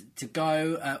players to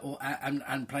go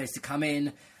and players to come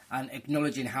in, and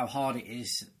acknowledging how hard it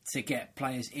is to get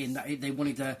players in. That they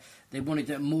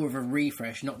wanted more of a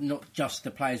refresh, not just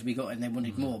the players we got in. They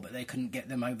wanted more, but they couldn't get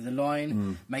them over the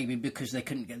line. Maybe because they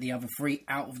couldn't get the other 3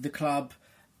 out of the club.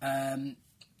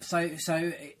 So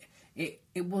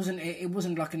it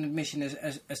wasn't like an admission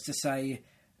as to say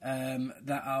that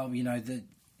the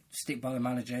stick by the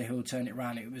manager, he'll turn it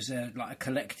around. It was like a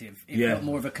collective. It felt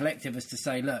more of a collective as to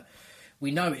say, look, we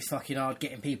know it's fucking hard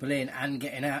getting people in and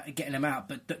getting them out,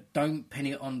 but don't pin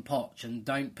it on Poch, and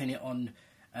don't pin it on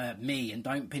me, and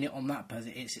don't pin it on that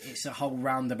person. It's a whole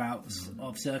roundabout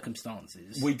of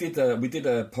circumstances. We did a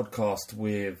podcast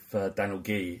with Daniel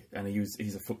Gee, and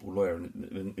he's a football lawyer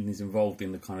and he's involved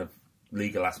in the kind of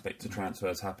legal aspect of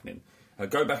transfers happening.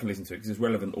 Go back and listen to it, because it's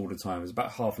relevant all the time. It's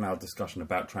about half an hour discussion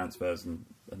about transfers and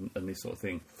this sort of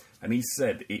thing. And he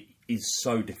said it is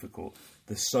so difficult.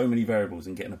 There's so many variables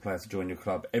in getting a player to join your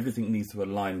club. Everything needs to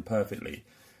align perfectly.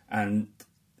 And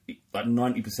like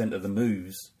 90% of the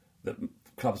moves that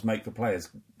clubs make for players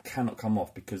cannot come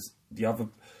off because the other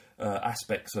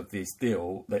aspects of this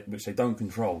deal, which they don't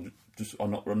control, just are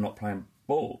not playing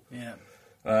ball. Yeah.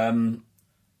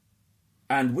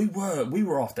 And we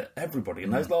were after everybody.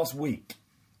 In those last week,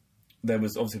 there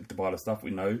was obviously the Dybala stuff, we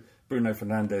know. Bruno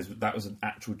Fernandes, that was an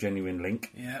actual genuine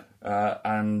link. Yeah.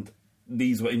 And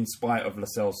these were in spite of Lo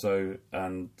Celso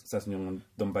and Sessegnon and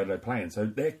Ndombele playing.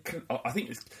 So I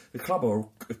think the club are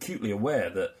acutely aware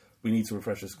that we need to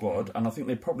refresh the squad. And I think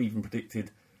they probably even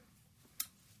predicted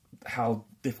how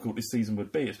difficult this season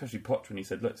would be, especially Poch when he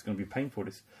said, look, it's going to be painful,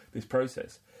 this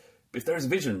process. But if there is a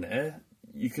vision there,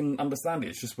 you can understand it.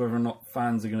 It's just whether or not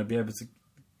fans are going to be able to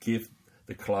give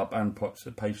the club and Poch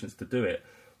the patience to do it.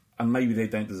 And maybe they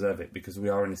don't deserve it, because we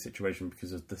are in a situation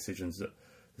because of decisions that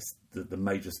the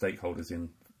major stakeholders in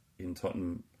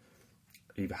Tottenham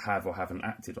either have or haven't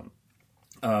acted on.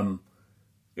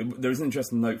 There is an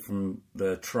interesting note from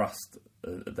the Trust.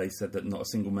 They said that not a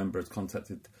single member has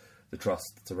contacted the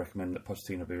Trust to recommend that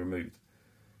Pochettino be removed.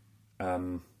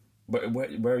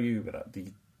 Where are you with that?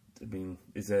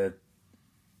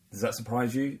 Does that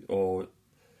surprise you, or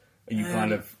are you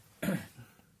kind of...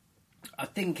 I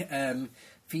think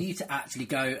for you to actually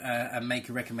go and make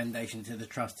a recommendation to the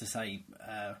Trust to say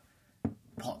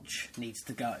Poch needs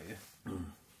to go,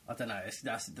 I don't know,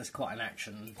 that's quite an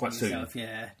action. Quite soon.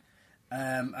 Yeah.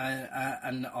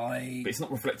 But it's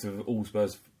not reflective of all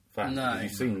Spurs fans. No.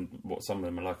 You've seen what some of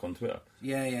them are like on Twitter.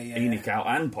 Yeah. ENIC out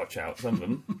and Poch out, some of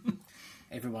them.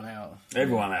 Everyone out.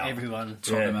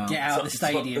 Tottenham out. Get out of the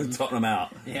stadium. Tottenham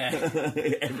out. Yeah.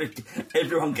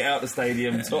 Everyone get out of the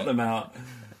stadium. Tottenham out.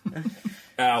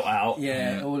 Out.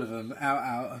 Yeah, all of them.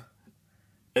 Out.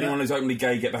 Anyone who's openly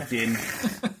gay, get back in.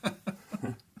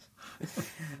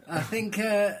 I think,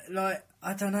 I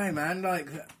don't know, man. Like,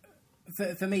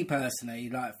 for me personally,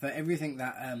 like, for everything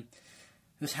that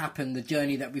has happened, the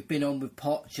journey that we've been on with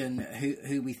Poch, and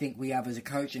who we think we have as a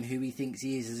coach, and who he thinks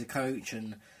he is as a coach,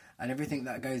 and everything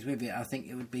that goes with it, I think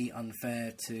it would be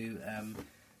unfair to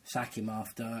sack him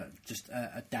after just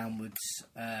a downwards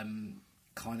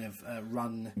kind of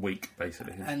run week,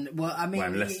 basically. And well, I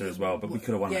mean, Leicester as well, but we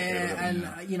could have won. Yeah,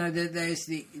 and you know, there's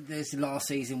the last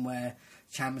season where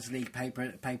Champions League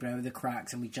papered over the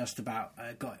cracks, and we just about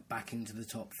got back into the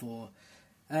top 4.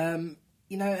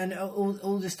 You know, and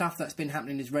all the stuff that's been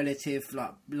happening is relative.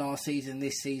 Like last season,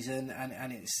 this season,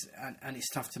 and it's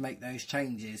tough to make those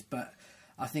changes, but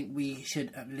I think we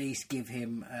should at least give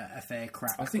him a fair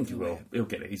crack. I think he will. He'll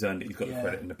get it. He's earned it. He's got the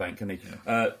credit in the bank, hasn't he?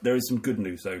 Yeah. There is some good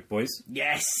news, though, boys.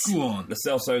 Yes! Go on. Lo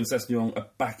Celso and Sessegnon are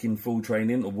back in full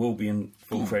training, or will be in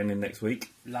full training next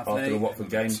week. Lovely. After the Watford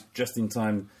game, just in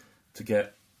time to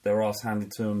get their arse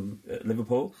handed to them at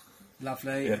Liverpool.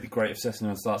 Lovely. Yeah, it'd be great if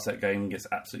Sessegnon starts that game and gets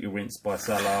absolutely rinsed by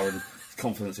Salah, and his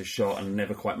confidence is shot and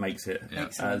never quite makes it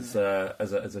as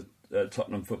a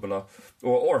Tottenham footballer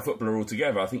or a footballer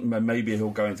altogether. I think maybe he'll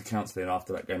go into counselling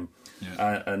after that game.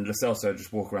 Yeah. And Lo Celso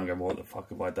just walk around going, what the fuck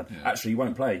have I done? Yeah. Actually, he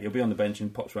won't play. He'll be on the bench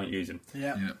and Poch won't use him.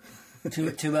 Yeah.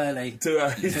 Too early. Too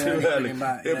early.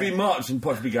 It'll be March and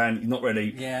Poch will be going, not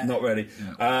ready. Yeah. Not ready.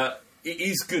 Yeah. It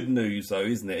is good news, though,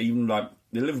 isn't it? Even like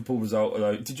the Liverpool result.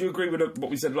 Did you agree with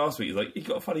what we said last week? Like, you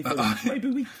got a funny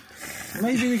feeling.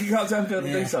 Maybe we can go out to Anfield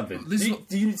and do something.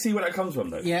 Do you see where that comes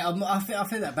from, though? Yeah, I feel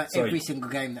that about every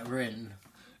single game that we're in.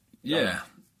 Yeah.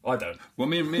 I don't. Well,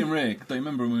 me and Rick, do you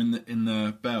remember when we were in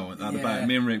the bell at the back?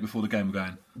 Me and Rick before the game were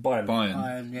going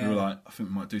Bayern. Yeah. We were like, I think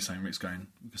we might do something. Rick's going,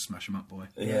 we can smash him up, boy.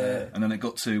 Yeah. And then it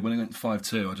got to when it went to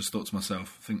 5-2. I just thought to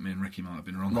myself, I think me and Ricky might have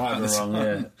been wrong.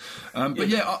 But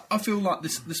yeah, I feel like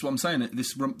this is what I'm saying.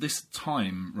 This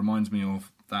time reminds me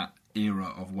of that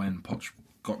era of when Poch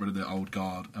got rid of the old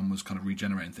guard and was kind of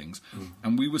regenerating things.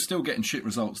 And we were still getting shit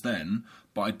results then,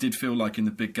 but I did feel like in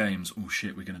the big games, oh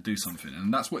shit, we're going to do something.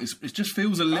 And that's what it just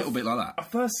feels a little bit like that. Our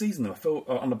first season, I feel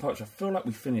on the Poch, I feel like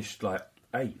we finished like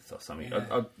 8th or something.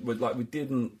 Yeah. We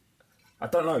didn't. I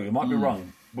don't know. You might be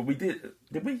wrong, but we did.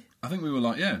 Did we? I think we were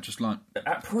like, just like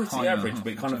at pretty average,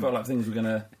 but it kind of felt like things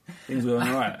were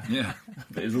all right. Yeah,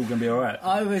 but it was all going to be all right.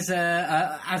 I was,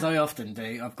 as I often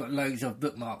do, I've got loads of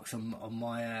bookmarks on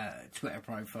my Twitter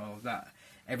profile that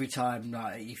every time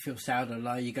you feel sad or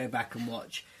low, you go back and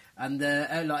watch. And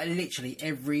literally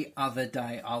every other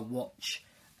day, I'll watch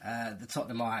the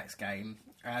Tottenham Ajax game.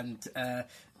 And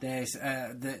there's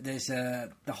the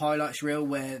highlights reel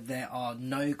where there are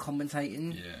no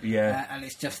commentating, and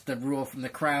it's just the roar from the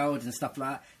crowd and stuff like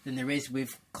that. Then there is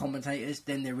with commentators.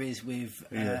 Then there is with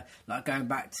like going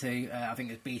back to I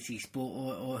think it's BT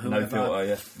Sport or whoever.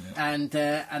 No filter, And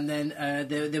then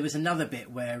there was another bit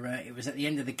where it was at the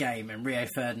end of the game and Rio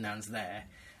Ferdinand's there,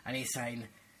 and he's saying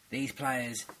these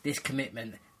players, this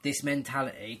commitment, this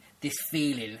mentality, this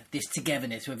feeling, this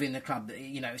togetherness within the club, that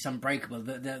it's unbreakable.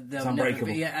 They'll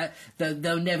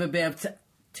never be able to.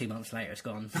 2 months later, it's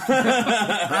gone.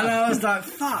 And I was like,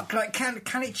 "Fuck! Like,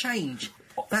 can it change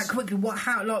that quickly?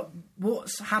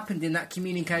 What's happened in that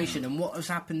communication and what has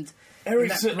happened in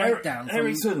that breakdown?"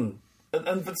 Ericsson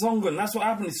and Vertonghen. That's what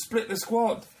happened. He split the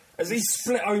squad. As he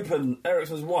split open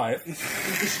Ericsson's wife, he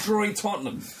destroyed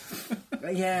Tottenham.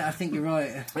 Yeah, I think you're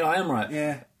right. Yeah, I am right.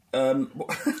 Yeah. I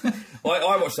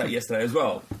watched that yesterday as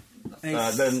well.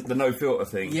 Then the no filter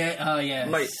thing. Yeah,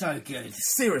 mate, so good.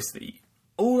 Seriously,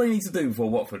 all they need to do for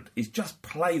Watford is just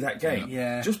play that game.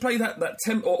 Yeah. Just play that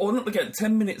 10 or not again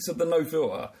 10 minutes of the no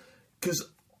filter, because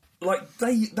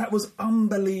that was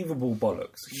unbelievable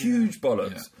bollocks, huge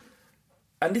bollocks. Yeah.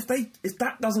 And if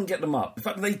that doesn't get them up, the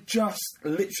fact that they just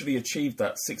literally achieved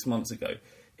that 6 months ago,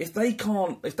 if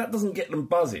that doesn't get them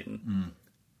buzzing.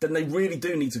 Then they really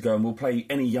do need to go and we'll play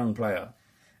any young player.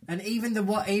 And even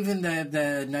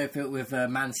the no filter with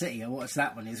Man City, I watched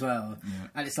that one as well. Yeah.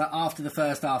 And it's like after the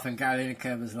first half, and Gary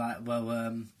Lineker was like, "Well,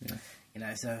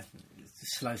 it's a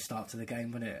slow start to the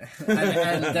game, wasn't it?"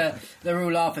 and they're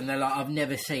all laughing. They're like, "I've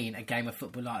never seen a game of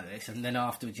football like this." And then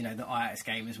afterwards, the Ajax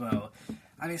game as well.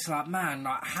 And it's like, man,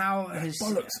 like how has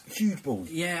bollocks, huge balls.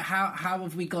 Yeah, how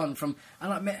have we gone from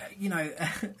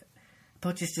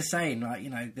Poch is just saying, like,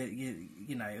 that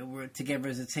we're together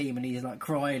as a team, and he's like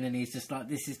crying, and he's just like,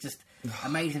 this is just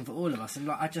amazing for all of us, and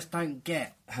like I just don't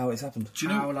get how it's happened. Do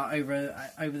you know, like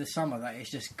over the summer that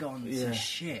it's just gone to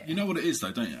shit. You know what it is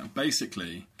though, don't you?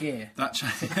 Basically, gear. We're on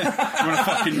a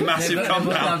fucking massive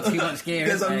compound. Too much gear.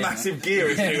 There's a massive gear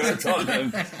issue at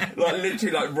Tottenham. Like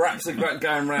literally, like wraps are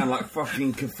going around like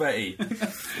fucking confetti.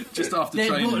 Just after they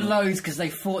training, bought loads because they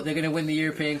thought they're going to win the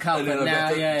European Cup, and now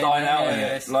dine out in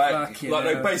it. Like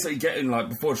they basically get in like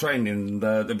before training,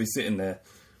 they'll be sitting there,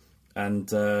 and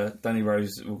Danny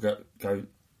Rose will go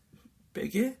bit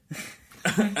of gear,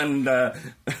 and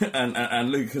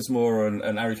Lucas Moore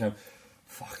and Harry Kane.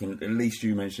 Fucking, at least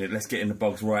you mentioned it. Let's get in the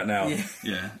box right now.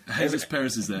 Yeah. Jesus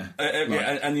Perez is there.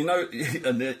 And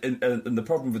the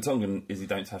problem with Vertonghen is he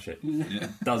don't touch it.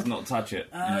 Does not touch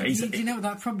it. Do you know what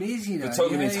that probably is?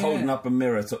 Vertonghen is holding up a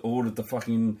mirror to all of the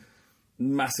fucking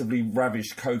massively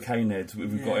ravished cocaine heads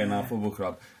we've got in our football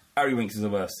club. Harry Winks is the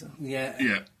worst.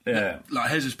 Yeah.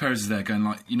 Like Jesus Perez is there going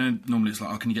like, normally it's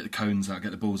like, can you get the cones out,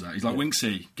 get the balls out? He's like,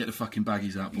 Winksy, get the fucking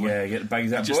baggies out, boy. Yeah, get the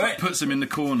baggies out, he just puts them in the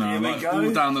corner,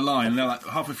 all down the line. And they're like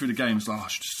halfway through the game, it's like, I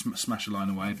should just smash a line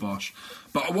away, bosh.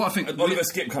 But what I think, Oliver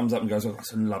Skip comes up and goes, "Oh,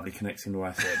 that's a lovely connecting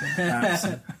right there. That's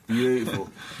beautiful,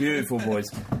 beautiful boys."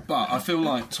 But I feel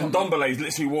like And Dombele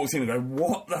literally walks in and goes,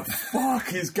 "What the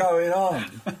fuck is going on?"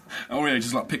 Aurier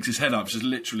just like picks his head up, just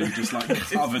literally just like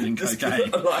covered in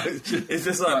cocaine. It's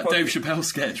just like Dave Chappelle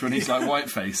sketch when he's like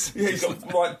whiteface. Yeah, he's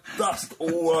got like dust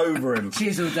all over him.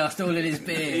 Chisel dust all in his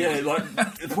beard. Yeah, like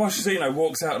Pochettino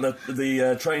walks out of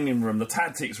the training room, the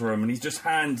tactics room, and he's just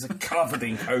hands are covered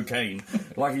in cocaine,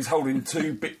 like he's holding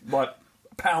two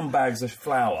pound bags of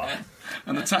flour.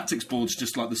 And the tactics board's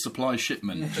just like the supply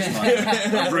shipment, just like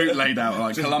a route laid out,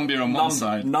 like just Colombia on one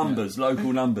side. Numbers,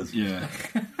 local numbers. Yeah.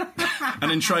 And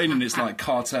in training, it's like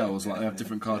cartels, like they have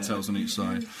different cartels on each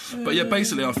side. But yeah,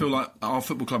 basically, I feel like our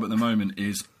football club at the moment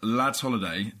is Lads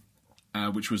Holiday,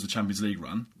 which was the Champions League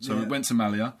run. So we went to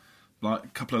Malia. Like, a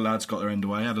couple of lads got their end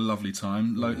away, had a lovely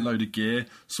time, load of gear,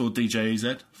 saw DJ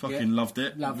EZ, fucking loved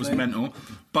it. Lovely. It was mental.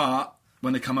 But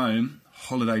when they come home,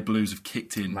 holiday blues have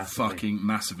kicked in fucking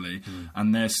massively,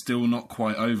 and they're still not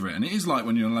quite over it. And it is like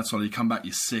when you're on lads holiday, you come back,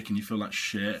 you're sick and you feel like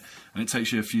shit, and it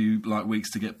takes you a few like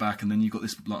weeks to get back, and then you've got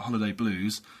this like holiday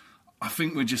blues. I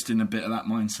think we're just in a bit of that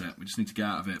mindset. We just need to get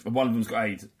out of it. One of them's got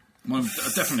AIDS.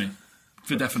 Definitely.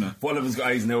 For definite. One of them's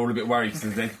got AIDS and they're all a bit worried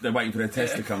because they're waiting for their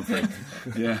test to come through.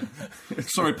 Yeah.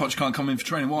 Sorry, Poch can't come in for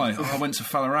training. Why? I went to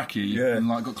Falaraki and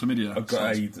like got chlamydia. I've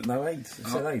got AIDS. No, AIDS. I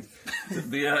said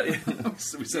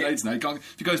AIDS. We said AIDS now.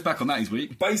 If he goes back on that, he's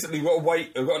weak. Basically, we've got to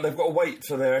wait. They've got to wait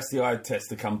for their STI test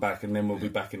to come back, and then we'll be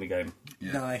back in the game.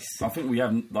 Yeah. Nice. I think we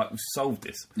haven't we've solved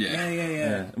this. Yeah.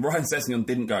 And Ryan Sessegnon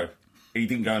didn't go. He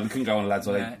didn't go. Couldn't go on lads.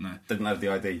 No. Didn't have the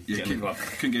ID. Yeah,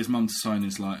 couldn't get his mum to sign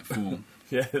his like form.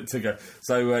 Yeah, to go.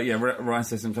 So Ryan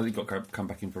Sessegnon, he's got to come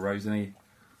back in for Rose, isn't he?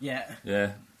 Yeah.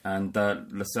 Yeah. And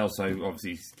Lo Celso,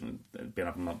 obviously, he's been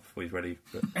up a month before he's ready.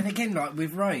 But. And again, like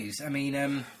with Rose, I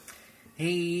mean,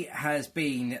 he has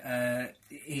been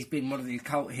he's been one of these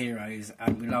cult heroes,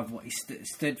 and we love what he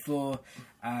stood for.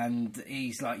 And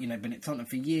he's like been at Tottenham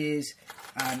for years,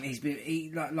 and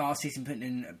he like last season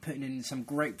putting in some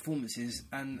great performances.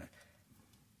 And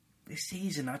this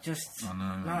season, I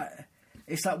know. Like.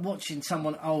 It's like watching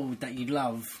someone old that you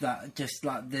love that just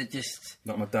like they're just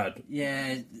like my dad.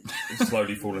 Yeah,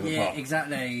 slowly falling apart. Yeah,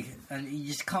 exactly. And you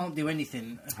just can't do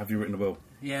anything. Have you written a will?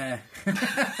 Yeah.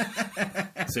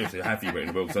 Seriously, have you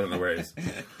written a will? Because I don't know where it is.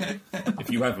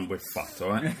 If you haven't, we're fucked. All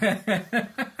right.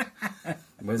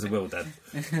 Where's the will, Dad?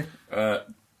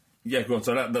 Yeah, go on.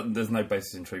 So there's no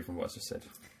basis in truth from what I just said.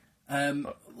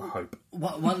 I hope.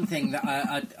 One thing that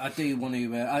I do want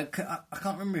to... I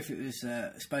can't remember if it was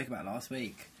spoke about last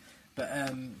week, but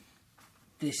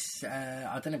this...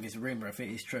 I don't know if it's a rumour, if it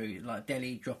is true, like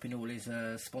Delhi dropping all his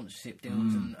sponsorship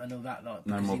deals and all that. Like,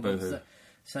 no more boohoo.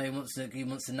 So he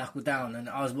wants to knuckle down, and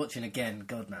I was watching again.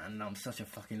 God, man, I'm such a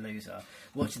fucking loser.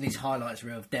 Watching these highlights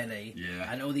reel of Delhi,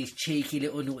 and all these cheeky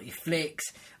little naughty flicks,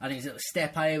 and these little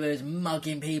step overs,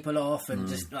 mugging people off, and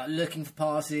just like looking for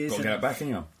passes. Got to get it back,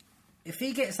 ain't you? If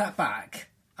he gets that back,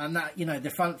 and that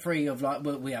the front three of like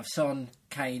we have Son,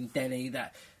 Kane, Delhi,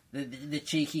 that the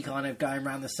cheeky kind of going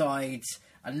around the sides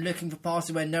and looking for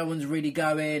passes where no one's really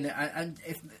going, and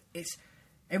if it's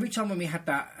every time when we had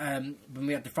that when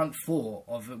we had the front four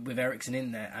with Eriksen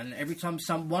in there, and every time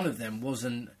one of them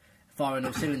wasn't firing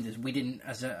all cylinders, we didn't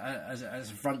as a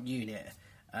front unit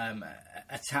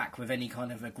attack with any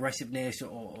kind of aggressiveness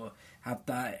or have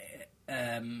that.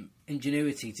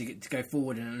 Ingenuity to go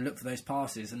forward and look for those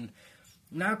passes, and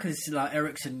now because like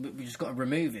Eriksen, we just got to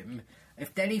remove him.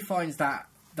 If Delhi finds that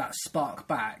spark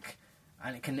back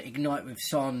and it can ignite with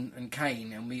Son and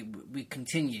Kane, and we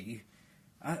continue,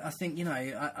 I think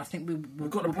I think we'll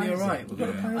be all right.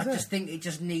 I just think it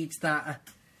just needs that.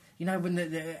 When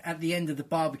at the end of the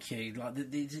barbecue, like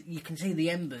you can see the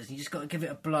embers, you just got to give it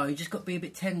a blow. You just got to be a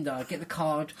bit tender. Get the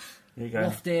card.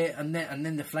 Waft it, and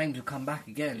then the flames will come back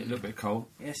again. A little bit cold.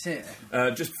 That's it.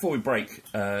 Just before we break,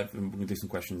 we're going to do some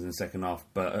questions in the second half.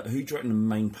 But who do you reckon the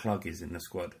main plug is in the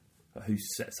squad? Who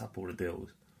sets up all the deals?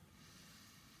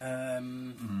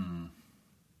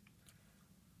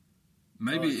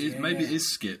 Maybe it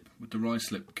is Skip with the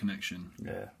Rice-Slip connection.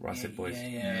 Yeah, Rice-Slip boys.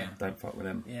 Yeah. Don't fuck with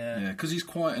them. Yeah, because he's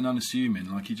quite an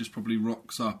unassuming. Like he just probably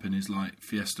rocks up in his like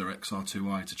Fiesta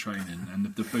XR2i to training, and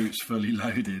the boot's fully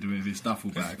loaded with his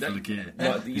duffel bag full of gear.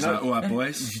 He's like, all right,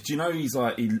 boys. Do you know he's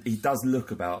like he does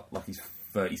look about like he's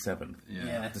 37.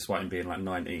 Yeah. Despite him being like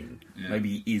 19. Yeah.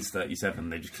 Maybe he is 37.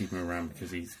 They just keep him around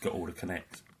because he's got all the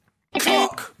connect.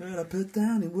 Clock! What I put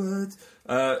down in words.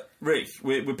 Rick,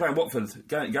 we're playing Watford.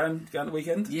 Going the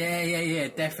weekend? Yeah,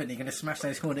 definitely. Going to smash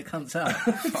those Hornet cunts up.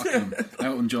 Fucking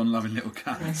Elton John loving little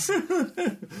cats.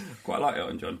 Quite like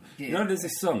Elton John. Yeah. You know there's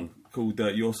this song called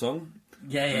Your Song?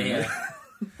 Yeah.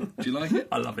 Do you like it?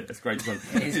 I love it. It's a great song.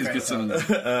 It is a good song.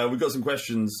 We've got some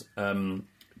questions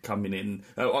coming in.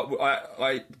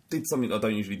 I did something I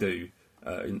don't usually do,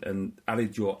 and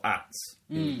added your ats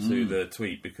into the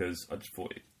tweet because I just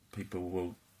thought people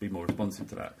will be more responsive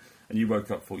to that. And you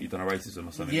woke up, thought you'd done a racism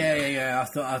or something. Yeah. I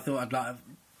thought I'd like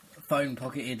phone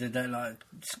pocketed a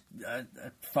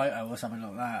photo or something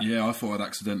like that. Yeah, I thought I'd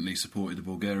accidentally supported the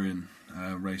Bulgarian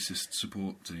racist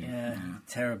support team. Yeah,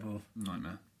 terrible.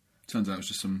 Nightmare. Turns out it was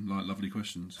just some lovely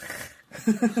questions.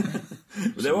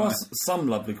 There are some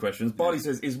lovely questions. Barley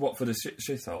says, is Watford a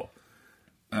shithole?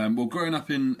 Well, growing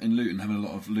up in Luton, having a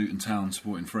lot of Luton Town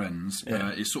supporting friends,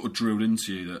 it's sort of drilled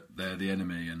into you that they're the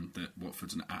enemy and that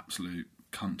Watford's an absolute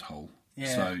cunt hole.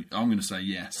 Yeah. So I'm going to say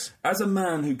yes. As a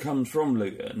man who comes from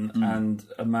Luton and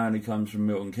a man who comes from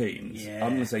Milton Keynes, I'm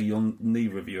going to say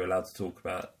neither of you are allowed to talk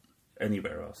about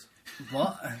anywhere else.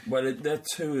 What? Well, they're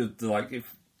two of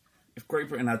if Great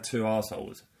Britain had two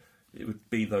arseholes, it would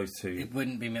be those two. It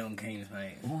wouldn't be Milton Keynes,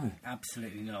 mate. Why?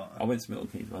 Absolutely not. I went to Milton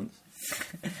Keynes once.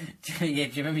 Do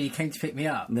you remember you came to pick me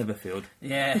up? Neverfield.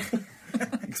 Yeah.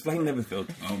 Explain Neverfield.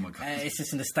 Oh my God. It's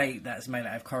just an estate that's made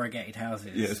out of corrugated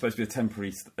houses. Yeah, it's supposed to be a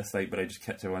temporary estate, but they just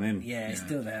kept everyone in. Yeah, it's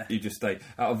still there. You just stay.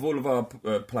 Out of all of our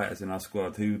players in our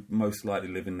squad, who most likely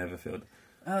live in Neverfield?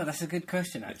 Oh, that's a good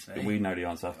question, actually. We know the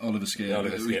answer. Oliver Skip.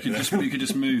 Skip. You could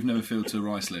just move Neverfield to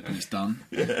Ruislip and it's done.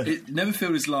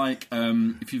 Neverfield is like,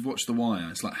 if you've watched The Wire,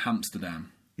 it's like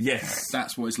Amsterdam. Yes.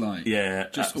 That's what it's like. Yeah.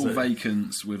 Just absolutely. all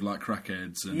vacants with like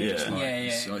crackheads and just like,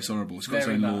 it's horrible. It's got its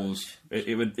own laws.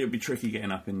 It would be tricky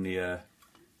getting up in the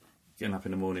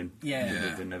morning.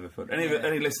 Yeah. In Neverfield.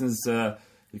 Any listeners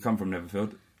who come from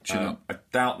Neverfield? Chill up. I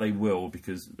doubt they will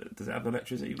because does it have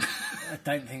electricity? I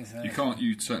don't think so.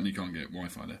 You certainly can't get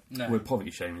Wi-Fi there. No. We're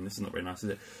poverty shaming. This is not very nice, is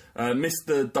it?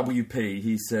 Mr. WP,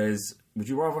 he says, who would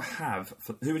you rather have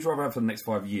for the next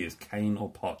 5 years, Kane or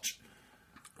Poch?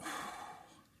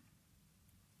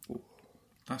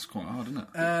 That's quite hard, isn't it?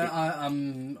 I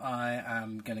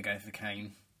am going to go for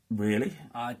Kane. Really?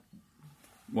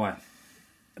 Why?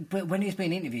 But when he was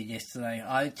being interviewed yesterday,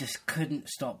 I just couldn't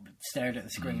stop staring at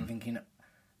the screen thinking,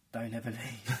 don't ever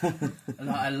leave.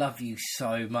 I love you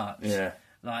so much. Yeah.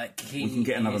 We can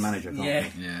get another manager,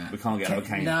 can't we? Yeah. We can't get another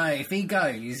Kane. No, if he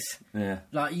goes, yeah.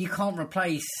 You can't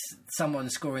replace someone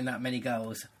scoring that many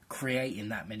goals, creating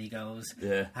that many goals,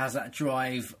 has that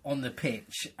drive on the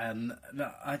pitch, and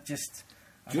I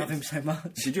love him so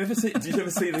much. Did you ever see you ever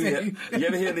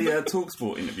hear the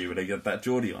TalkSport interview where they got that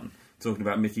Geordie on talking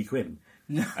about Mickey Quinn?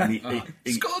 No. And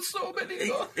he scored so many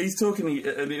goals. He's talking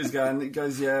and he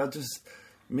goes, yeah,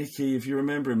 Mickey, if you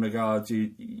remember him,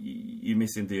 you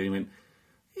miss him, do you? And he went,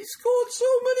 he scored so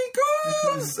many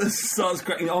goals! Starts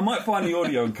cracking. I might find the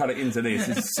audio and cut it into this.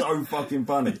 It's so fucking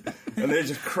funny. And they're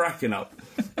just cracking up.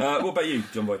 What about you,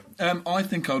 John Boy? I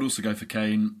think I would also go for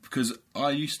Kane because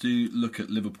I used to look at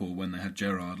Liverpool when they had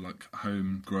Gerrard, like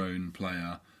homegrown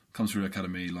player, comes through the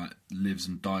academy, like lives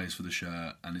and dies for the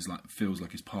shirt, and is like feels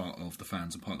like he's part of the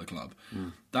fans and part of the club.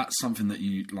 That's something that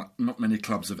not many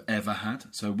clubs have ever had.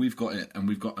 So we've got it, and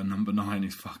we've got a number 9 who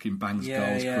fucking bangs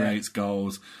goals, creates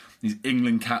goals. He's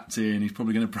England captain. He's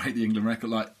probably going to break the England record.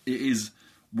 Like it is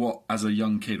what, as a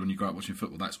young kid, when you grow up watching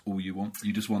football, that's all you want.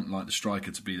 You just want like the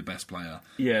striker to be the best player.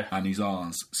 Yeah, and he's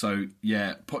ours. So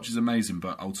yeah, Poch is amazing,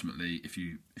 but ultimately, if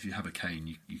you have a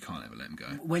Kane, you can't ever let him go.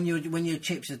 When your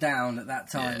chips are down at that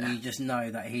time, you just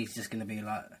know that he's just going to be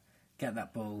like, get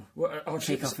that ball,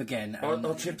 kick off again.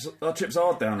 Our chips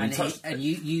are down. And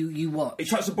you watch. He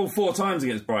touched the ball 4 times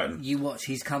against Brighton. You watch.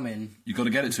 He's coming. You got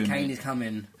to get it to him. Kane is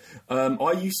coming.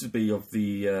 I used to be of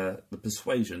the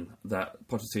persuasion that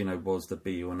Pochettino was the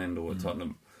be-all and end-all at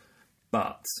Tottenham,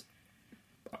 but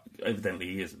evidently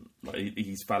he isn't. Like,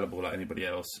 he's fallible like anybody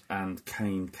else, and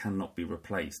Kane cannot be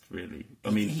replaced. Really, I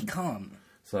mean, he can't.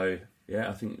 So yeah,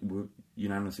 I think we're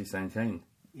unanimously saying Kane.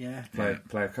 Yeah,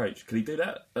 player coach. Could he do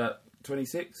that at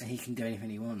 26? He can do anything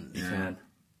he wants. Yeah.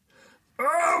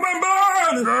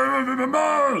 Mr.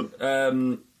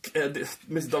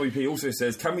 WP also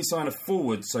says, can we sign a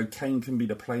forward so Kane can be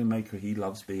the playmaker he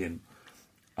loves being?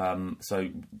 So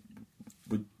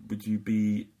would you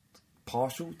be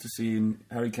partial to seeing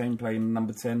Harry Kane playing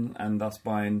number 10 and us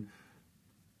buying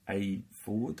a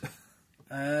forward?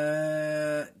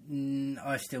 I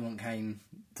still want Kane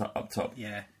up top.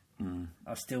 Yeah,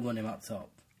 I still want him up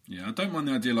top. Yeah, I don't mind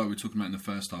the idea like we were talking about in the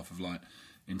first half of like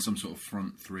in some sort of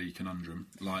front three conundrum.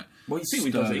 Like, well, you see,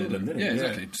 we does England, didn't he? Yeah,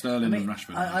 exactly. Sterling and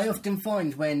Rashford. I often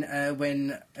find when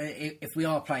if we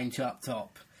are playing two up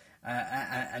top,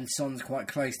 and Son's quite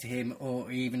close to him, or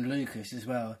even Lucas as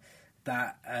well,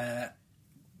 that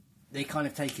they kind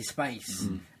of take his space,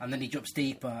 and then he drops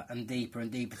deeper and deeper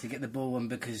and deeper to get the ball, and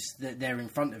because they're in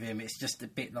front of him, it's just a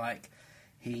bit like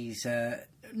he's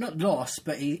not lost,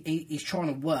 but he's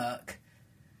trying to work.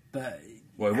 But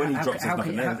well, when he drops, how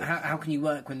can you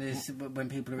work when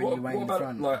people are in your way in the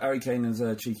front? Like Harry Kane as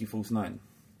a cheeky false nine?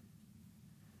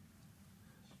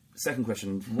 Second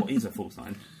question: what is a false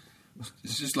nine?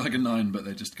 It's just like a 9, but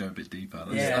they just go a bit deeper.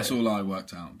 That's all I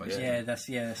worked out, basically. Yeah, that's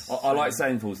I like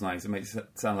saying false nines. It makes it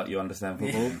sound like you understand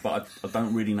football, but I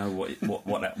don't really know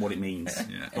what it means.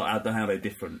 Yeah. Like, I don't know how they're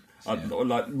different.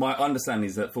 Like my understanding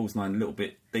is that false nine a little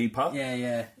bit deeper.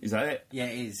 Yeah. Is that it? Yeah,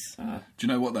 it is. Do you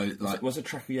know what though? Like, what's a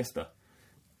tracheostomy?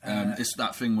 It's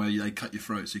that thing where they cut your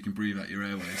throat so you can breathe out your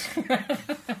airways.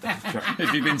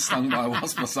 If you've been stung by a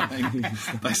wasp or something,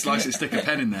 they slice it, stick a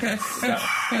pen in there.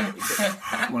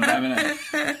 One of them,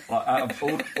 innit? Like, out of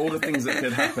all the things that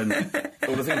could happen,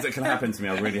 to me,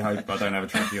 I really hope I don't have a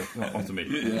tracheotomy.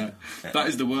 Yeah, that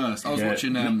is the worst. I was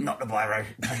watching. Not the biro.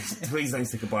 Please don't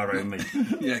stick a biro in me.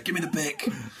 Yeah, give me the bic.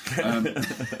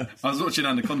 I was watching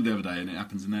Anaconda the other day, and it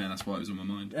happens in there, and that's why it was on my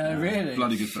mind. Really?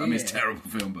 Bloody good film. I mean, it's a terrible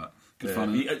film, but.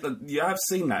 You have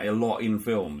seen that a lot in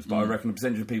films, but I reckon the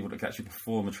percentage of people that actually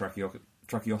perform a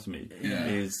tracheotomy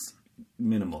is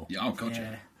minimal. Yeah, oh,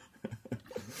 gotcha.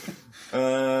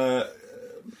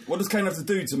 What does Kane have to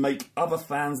do to make other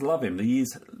fans love him? He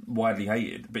is widely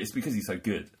hated, but it's because he's so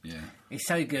good. Yeah, he's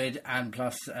so good, and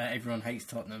plus everyone hates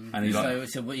Tottenham. And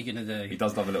so what are you going to do? He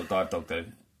does love a little dive dog, though.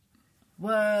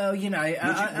 Well, you know...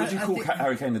 Would you call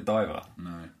Harry Kane a diver?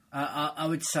 No. I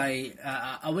would say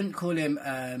I wouldn't call him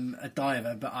a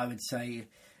diver, but I would say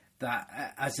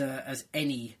that as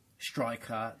any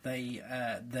striker, they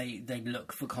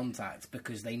look for contact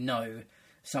because they know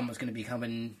someone's going to be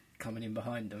coming in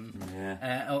behind them.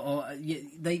 Yeah.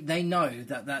 They know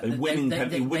that they're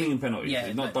winning penalties. Yeah,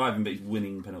 he's not diving, but he's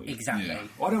winning penalties. Exactly. Yeah.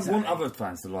 I don't want other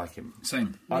fans to like him.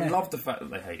 Same. I love the fact that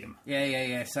they hate him.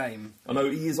 Yeah. Same. Although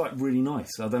he is like really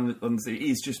nice. I don't understand. It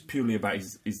is just purely about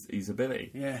his ability.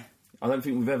 Yeah. I don't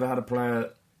think we've ever had a player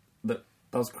that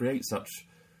does create such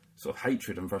sort of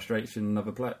hatred and frustration in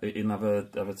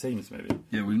other teams. Maybe.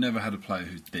 Yeah, we've never had a player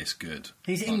who's this good.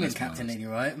 He's England captain, isn't he?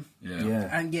 Right. Yeah.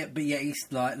 And yet he's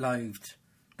like loathed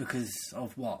because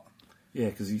of what? Yeah,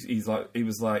 because he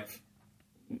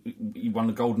won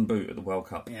the Golden Boot at the World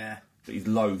Cup. Yeah. But he's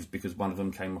loathed because one of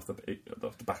them came off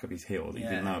the back of his heel that he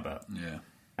didn't know about. Yeah.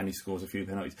 And he scores a few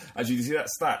penalties. Actually, did you see that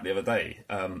stat the other day?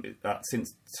 That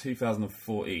since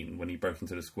 2014, when he broke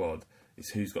into the squad, is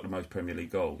who's got the most Premier League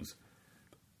goals.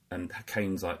 And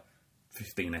Kane's like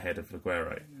 15 ahead of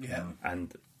Aguero. Yeah.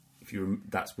 And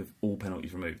that's with all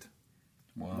penalties removed.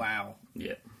 Wow.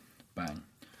 Yeah. Bang.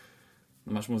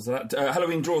 Not much more to that.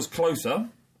 Halloween draws closer.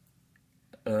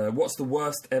 What's the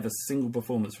worst ever single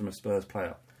performance from a Spurs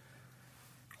player?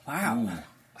 Wow.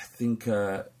 I think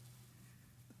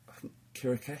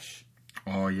Kirikesh.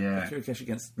 Oh, yeah. Kirikesh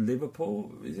against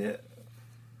Liverpool, is it?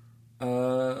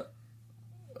 I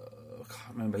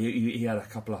can't remember. He had a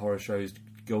couple of horror shows.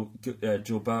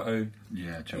 Gilberto.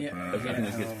 Yeah, Gilberto. I think it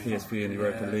was against PSV in the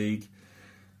Europa League.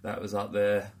 That was up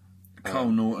there. Cole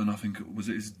Norton, I think, was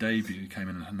it his debut? He came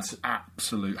in and had an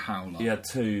absolute howler. He had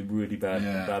two really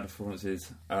bad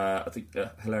performances. I think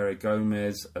Hilario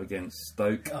Gomez against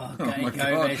Stoke. Oh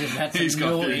Gomez has had some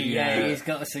naughty. He's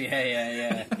got to see.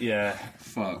 Yeah.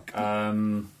 Fuck. I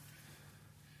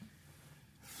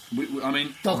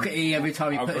mean, Doherty every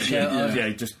time he put a shirt on. Yeah,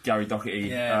 just Gary Doherty.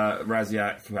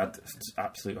 Raziak, who had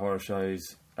absolute horror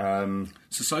shows.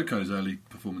 Sissoko's early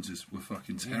performances were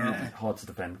fucking terrible. Hard to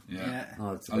defend.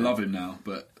 I love him now,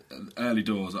 but early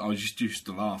doors, I just used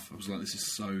to laugh. I was like, this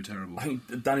is so terrible. I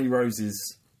think Danny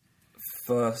Rose's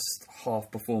first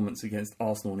half performance against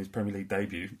Arsenal in his Premier League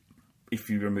debut, if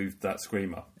you removed that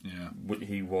screamer,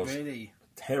 he was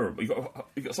terrible.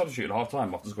 He got substituted at half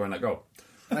time after scoring that goal.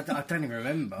 I don't even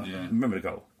remember. Yeah. Remember the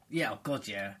goal? Yeah, oh God,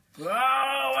 yeah.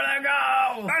 Oh, what a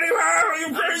goal! Anywhere,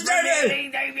 you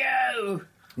crazy debut!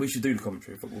 We should do the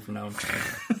commentary of football from now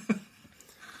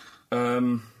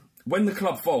on. When the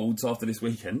club folds after this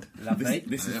weekend,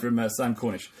 this is from Sam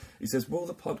Cornish. He says, "Will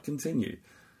the pod continue?"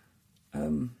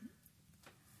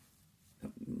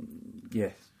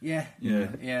 Yeah.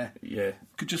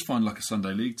 Could just find like a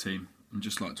Sunday League team and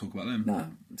just like talk about them. No,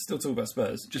 still talk about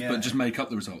Spurs. But just make up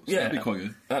the results. Yeah, that'd be quite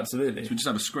good. Absolutely. So we just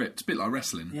have a script. It's a bit like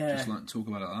wrestling. Yeah. Just like talk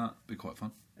about it like that. Be quite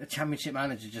fun. A championship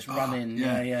manager just running.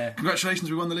 Yeah.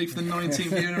 Congratulations, we won the league for the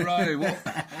 19th year in a row. What?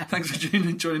 Thanks for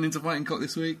joining into Fighting Cock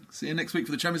this week. See you next week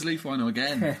for the Champions League final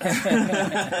again.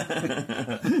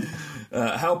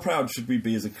 How proud should we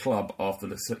be as a club after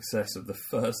the success of the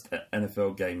first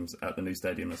NFL games at the new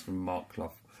stadium? That's from Mark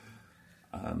Clough.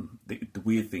 The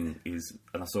weird thing is,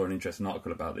 and I saw an interesting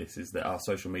article about this, is that our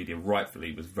social media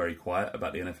rightfully was very quiet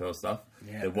about the NFL stuff.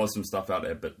 There was some stuff out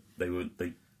there, but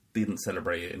they didn't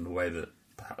celebrate it in the way that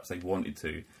perhaps they wanted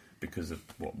to because of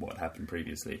what had happened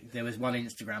previously. There was one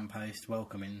Instagram post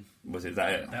welcoming. Was it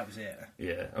that? That was it.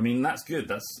 Yeah, I mean that's good.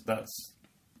 That's.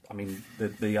 I mean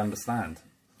they understand.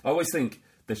 I always think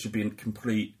there should be a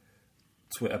complete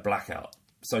Twitter blackout,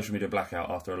 social media blackout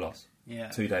after a loss. Yeah.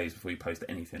 2 days before you post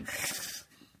anything,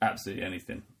 absolutely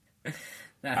anything.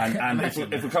 And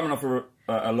if we're coming off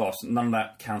a loss, none of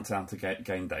that counts down to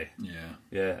game day.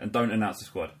 Yeah, and don't announce the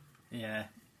squad. Yeah,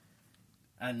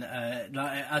 and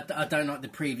I don't like the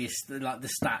previous the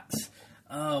stats.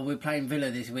 Oh, we're playing Villa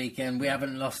this weekend. We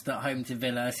haven't lost at home to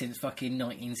Villa since fucking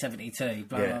 1972.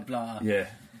 Blah blah blah. Yeah.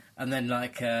 And then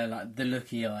like the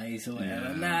looky eyes or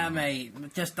whatever. Yeah. Nah,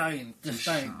 mate, just don't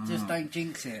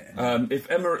jinx it. If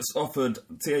Emirates offered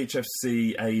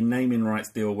THFC a naming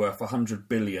rights deal worth 100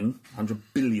 billion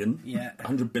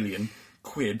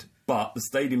quid, but the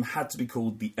stadium had to be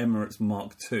called the Emirates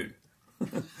Mark II,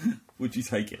 would you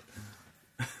take it?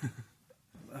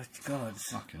 Oh, God.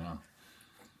 Fucking hell.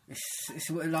 It's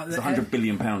like it's 100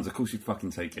 billion pounds. Of course, you'd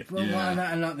fucking take it. Well,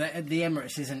 and like the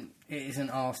Emirates isn't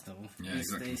Arsenal. Yeah,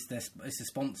 it's, exactly. It's a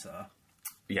sponsor.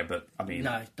 Yeah, but I mean,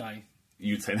 no, don't.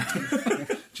 You'd say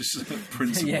that. Just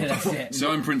principle. Yeah, that's it.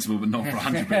 So in principle, but not for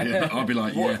 100 billion. I'll be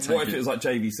like, what if it was like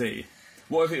JVC?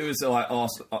 What if it was like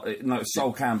the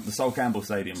Sol Campbell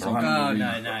Stadium? No.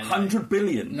 100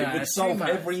 billion. No, it would solve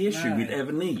every issue we'd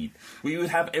ever need. We would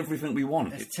have everything we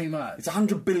want. It's too much. It's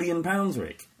 100 billion pounds,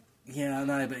 Rick. Yeah, I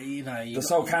know, but the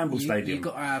Sol Campbell Stadium. You've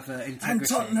got to have integrity. And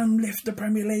Tottenham lift the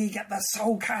Premier League at the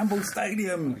Sol Campbell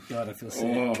Stadium. Oh, God, I feel sick.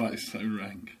 Oh, that is so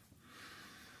rank.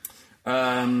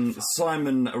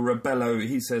 Simon Rebello,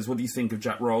 he says, what do you think of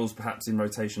Jack Rolls perhaps in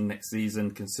rotation next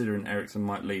season, considering Ericsson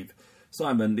might leave?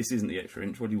 Simon, this isn't the extra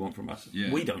inch. What do you want from us?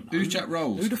 Yeah. We don't know. Who's Jack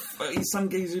Rolls? He's some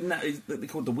geezer they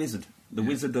called the Wizard. The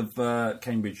Wizard of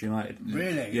Cambridge United.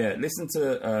 Really? Yeah, listen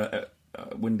to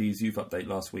Wendy's Youth Update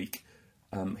last week.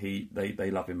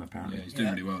 They love him apparently. Yeah, he's doing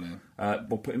really well now.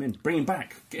 We'll put him in. Bring him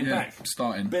back. Get him back.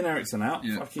 Starting. Ben Ericsson out.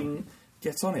 Yeah. Fucking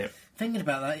get on it. Thinking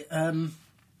about that,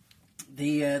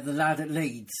 the lad at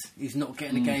Leeds is not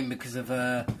getting a game because of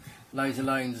loads of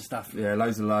loans and stuff. Yeah,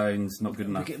 loads of loans, not good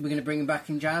enough. We're going to bring him back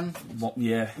in Jan? What?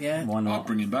 Yeah. Why not? I'll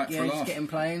bring him back for a laugh. Just get him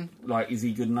playing. Like, is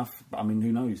he good enough? I mean,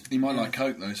 who knows? He might like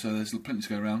Coke though, so there's plenty to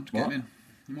go around. Get him in.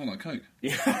 He might like Coke.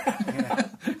 Yeah.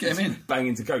 Get him in. Bang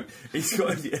into Coke. He's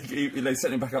got. They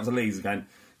sent him back up to Leeds again.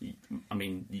 I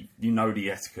mean, you know the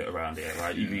etiquette around here,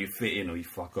 right? Either you fit in or you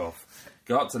fuck off.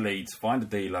 Go up to Leeds, find a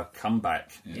dealer, come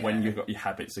back when you've got your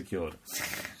habit secured.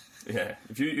 Yeah.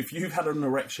 If you've had an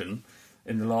erection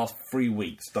in the last 3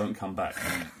 weeks, don't come back.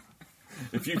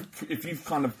 If you've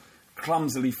kind of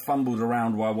clumsily fumbled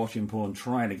around while watching porn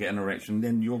trying to get an erection,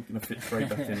 then you're going to fit straight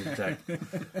back in the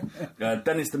Jack.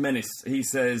 Dennis the Menace, he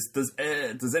says,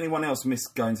 does anyone else miss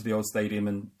going to the old stadium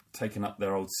and taking up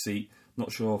their old seat?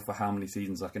 Not sure for how many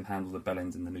seasons I can handle the bell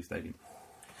ends in the new stadium.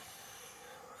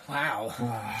 Wow.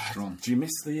 Strong. Do you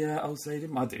miss the old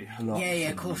stadium? I do, a lot. Yeah,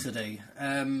 of course I do.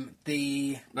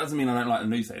 Doesn't mean I don't like the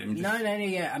new stadium. No,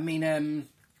 yeah. I mean,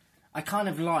 I kind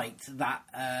of liked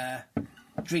that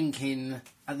drinking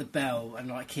at the bell and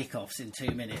like kickoffs in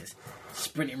 2 minutes,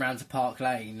 sprinting around to Park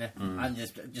Lane and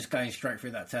just going straight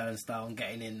through that turnstile and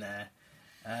getting in there.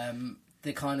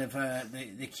 The kind of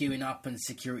the queuing up and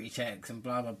security checks and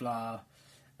blah blah blah.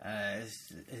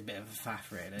 It's a bit of a faff,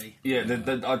 really. Yeah,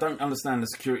 I don't understand the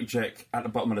security check at the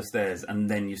bottom of the stairs and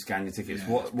then you scan your tickets.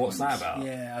 Yeah, what's that about?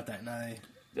 Yeah, I don't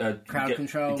know. Crowd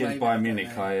control. Against Bayern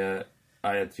Munich, I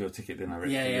had your ticket, didn't I,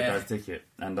 Rick? Yeah. Your dad's ticket,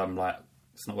 and I'm like,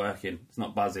 it's not working, it's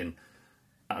not buzzing.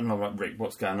 And I'm like, Rick,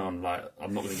 what's going on? Like,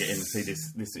 I'm not going to get in and see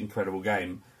this incredible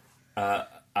game.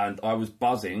 And I was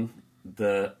buzzing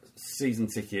the season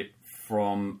ticket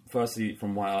from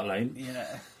White Hart Lane. Yeah.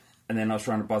 And then I was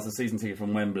trying to buzz the season ticket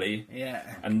from Wembley. Yeah.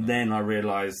 And then I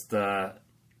realised that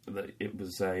it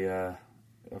was the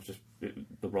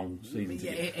wrong season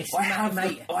ticket. I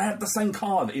have the same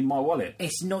card in my wallet.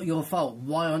 It's not your fault.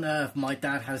 Why on earth my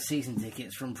dad has season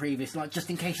tickets from previous, like just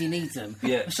in case he needs them?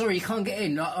 Yeah. Sorry, you can't get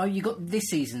in. Oh, you got this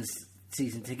season's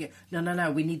season ticket.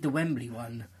 No, we need the Wembley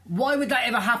one. Why would that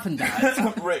ever happen,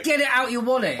 Dad? Rick, get it out your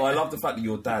wallet. I love the fact that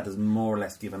your dad has more or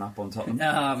less given up on Tottenham.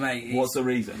 Oh, mate. What's the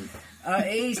reason?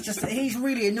 He's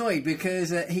really annoyed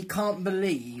because he can't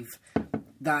believe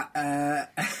that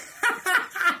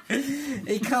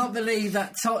he can't believe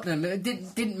that Tottenham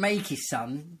didn't make his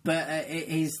son, but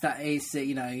his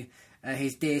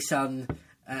dear son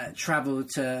travelled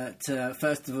to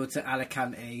first of all to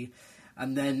Alicante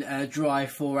and then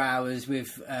drive 4 hours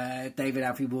with David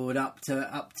Alfie Ward up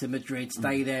to Madrid,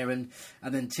 stay there, and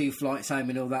then 2 flights home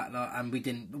and all that. And we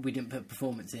didn't put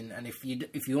performance in. And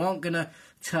if you aren't gonna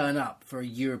turn up for a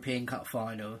European Cup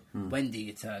final, when do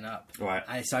you turn up? Right,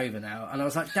 and it's over now. And I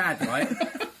was like, Dad, right.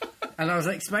 And I was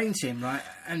explaining to him, right,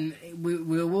 and we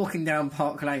were walking down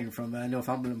Park Lane from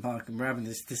Northumberland Park, and we're having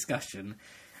this discussion,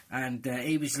 and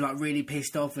he was like really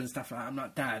pissed off and stuff like that. I'm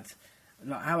like, Dad,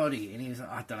 like, how old are you? And he was like,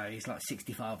 I don't know, he's like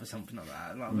 65 or something like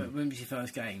that. Like, when was your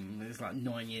first game? He was like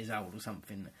 9 years old or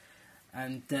something.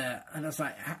 And I was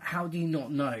like, how do you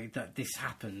not know that this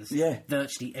happens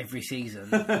virtually every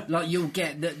season? Like, you'll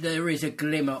get that there is a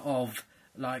glimmer of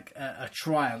like a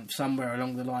triumph somewhere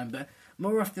along the line, but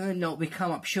more often than not, we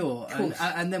come up short,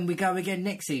 and then we go again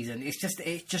next season. It's just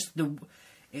the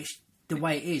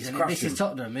way it is, and this is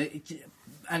Tottenham,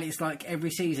 and it's like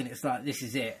every season, it's like, this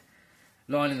is it,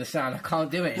 line in the sand. I can't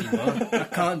do it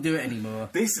anymore.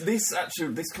 This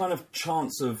kind of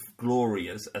chance of glory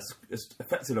has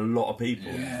affected a lot of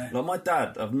people. Yeah. Like my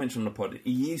dad, I've mentioned on the pod,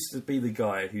 he used to be the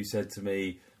guy who said to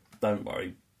me, "Don't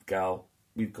worry, Gal,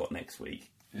 we've got next week.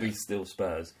 We still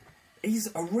Spurs." He's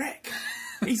a wreck.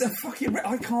 He's a fucking wreck.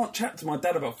 I can't chat to my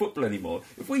dad about football anymore.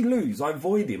 If we lose, I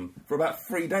avoid him for about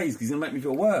 3 days because he's going to make me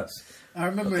feel worse. I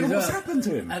remember what's happened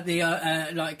to him. At the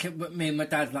me and my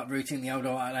dad, like, routing the old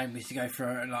White Lane, we used to go for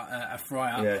a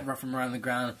fry up from around the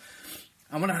ground.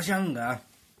 And when I was younger,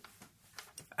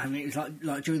 and it was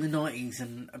like during the 90s,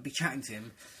 and I'd be chatting to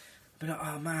him, I'd be like,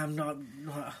 oh man,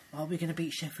 are we going to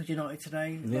beat Sheffield United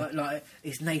today? Yeah. Like,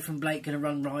 is Nathan Blake going to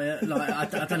run riot? Like,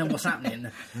 I don't know what's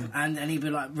happening. And he'd be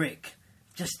like, Rick,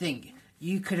 just think,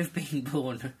 you could have been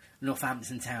born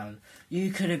Northampton Town.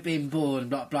 You could have been born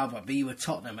blah blah blah, but you were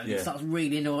Tottenham, and he starts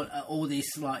reading all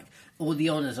this, like, all the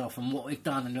honours off and what we've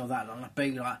done and all that. And I'd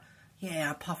be like, yeah,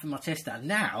 I'm puffing my chest out.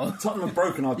 Now Tottenham have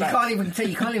broken our dads.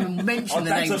 You can't even mention the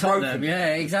name Tottenham. Broken.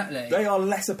 Yeah, exactly. They are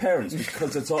lesser parents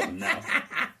because of Tottenham now.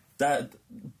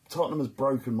 Tottenham has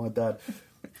broken my dad.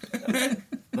 And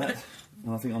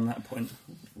I think on that point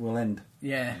we'll end.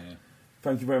 Yeah.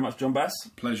 Thank you very much, John Bass.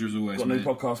 Pleasure as always. Got a new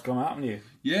podcast coming out, haven't you?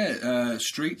 Yeah,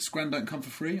 Streets, Grand Don't Come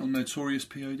for Free on Notorious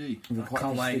POD. Quite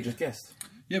a prestigious guest.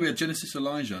 Yeah, we had Genesis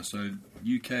Elijah, so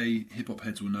UK hip-hop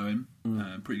heads will know him.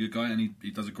 Pretty good guy, and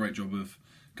he does a great job of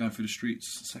going through the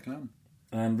streets, second album.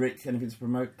 And Rick, anything to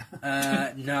promote?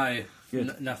 No.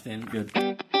 Nothing. Good.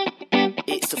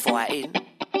 It's the fighting.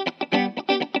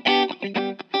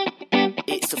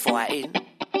 It's the fighting.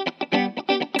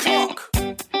 Clock.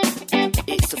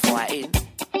 It's the fighting.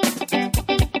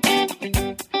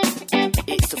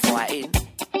 It's the fighting.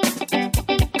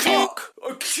 Clock.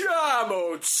 Come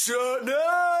on,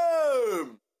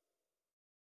 Tottenham!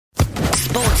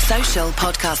 Sports Social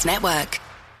Podcast Network.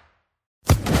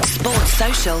 Sports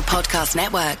Social Podcast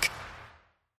Network.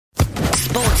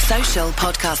 Sports Social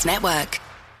Podcast Network.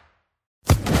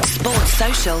 Sports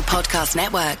Social Podcast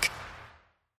Network.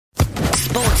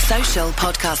 Sports Social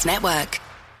Podcast Network.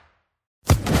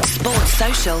 Sports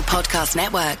Social Podcast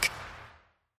Network.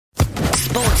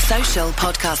 Sports Social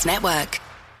Podcast Network.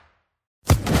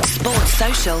 Sports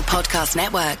Social Podcast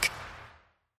Network.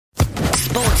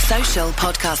 Sports Social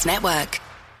Podcast Network.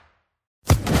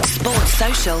 Sports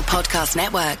Social Podcast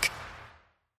Network.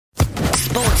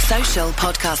 Sports Social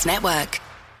Podcast Network.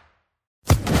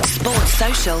 Sports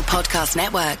Social Podcast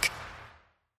Network.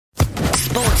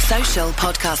 Sports Social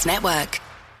Podcast Network.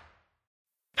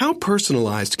 How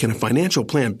personalized can a financial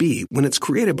plan be when it's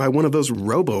created by one of those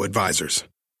robo-advisors?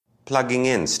 Plugging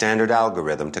in standard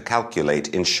algorithm to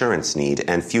calculate insurance need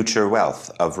and future wealth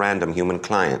of random human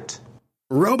client.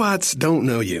 Robots don't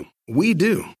know you. We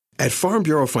do. At Farm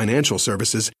Bureau Financial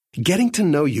Services, getting to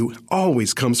know you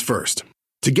always comes first.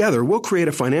 Together, we'll create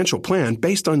a financial plan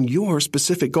based on your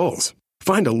specific goals.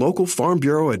 Find a local Farm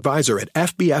Bureau advisor at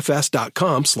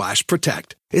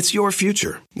fbfs.com/protect. It's your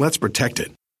future. Let's protect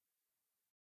it.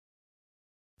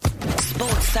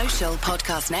 Sports Social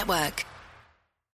Podcast Network.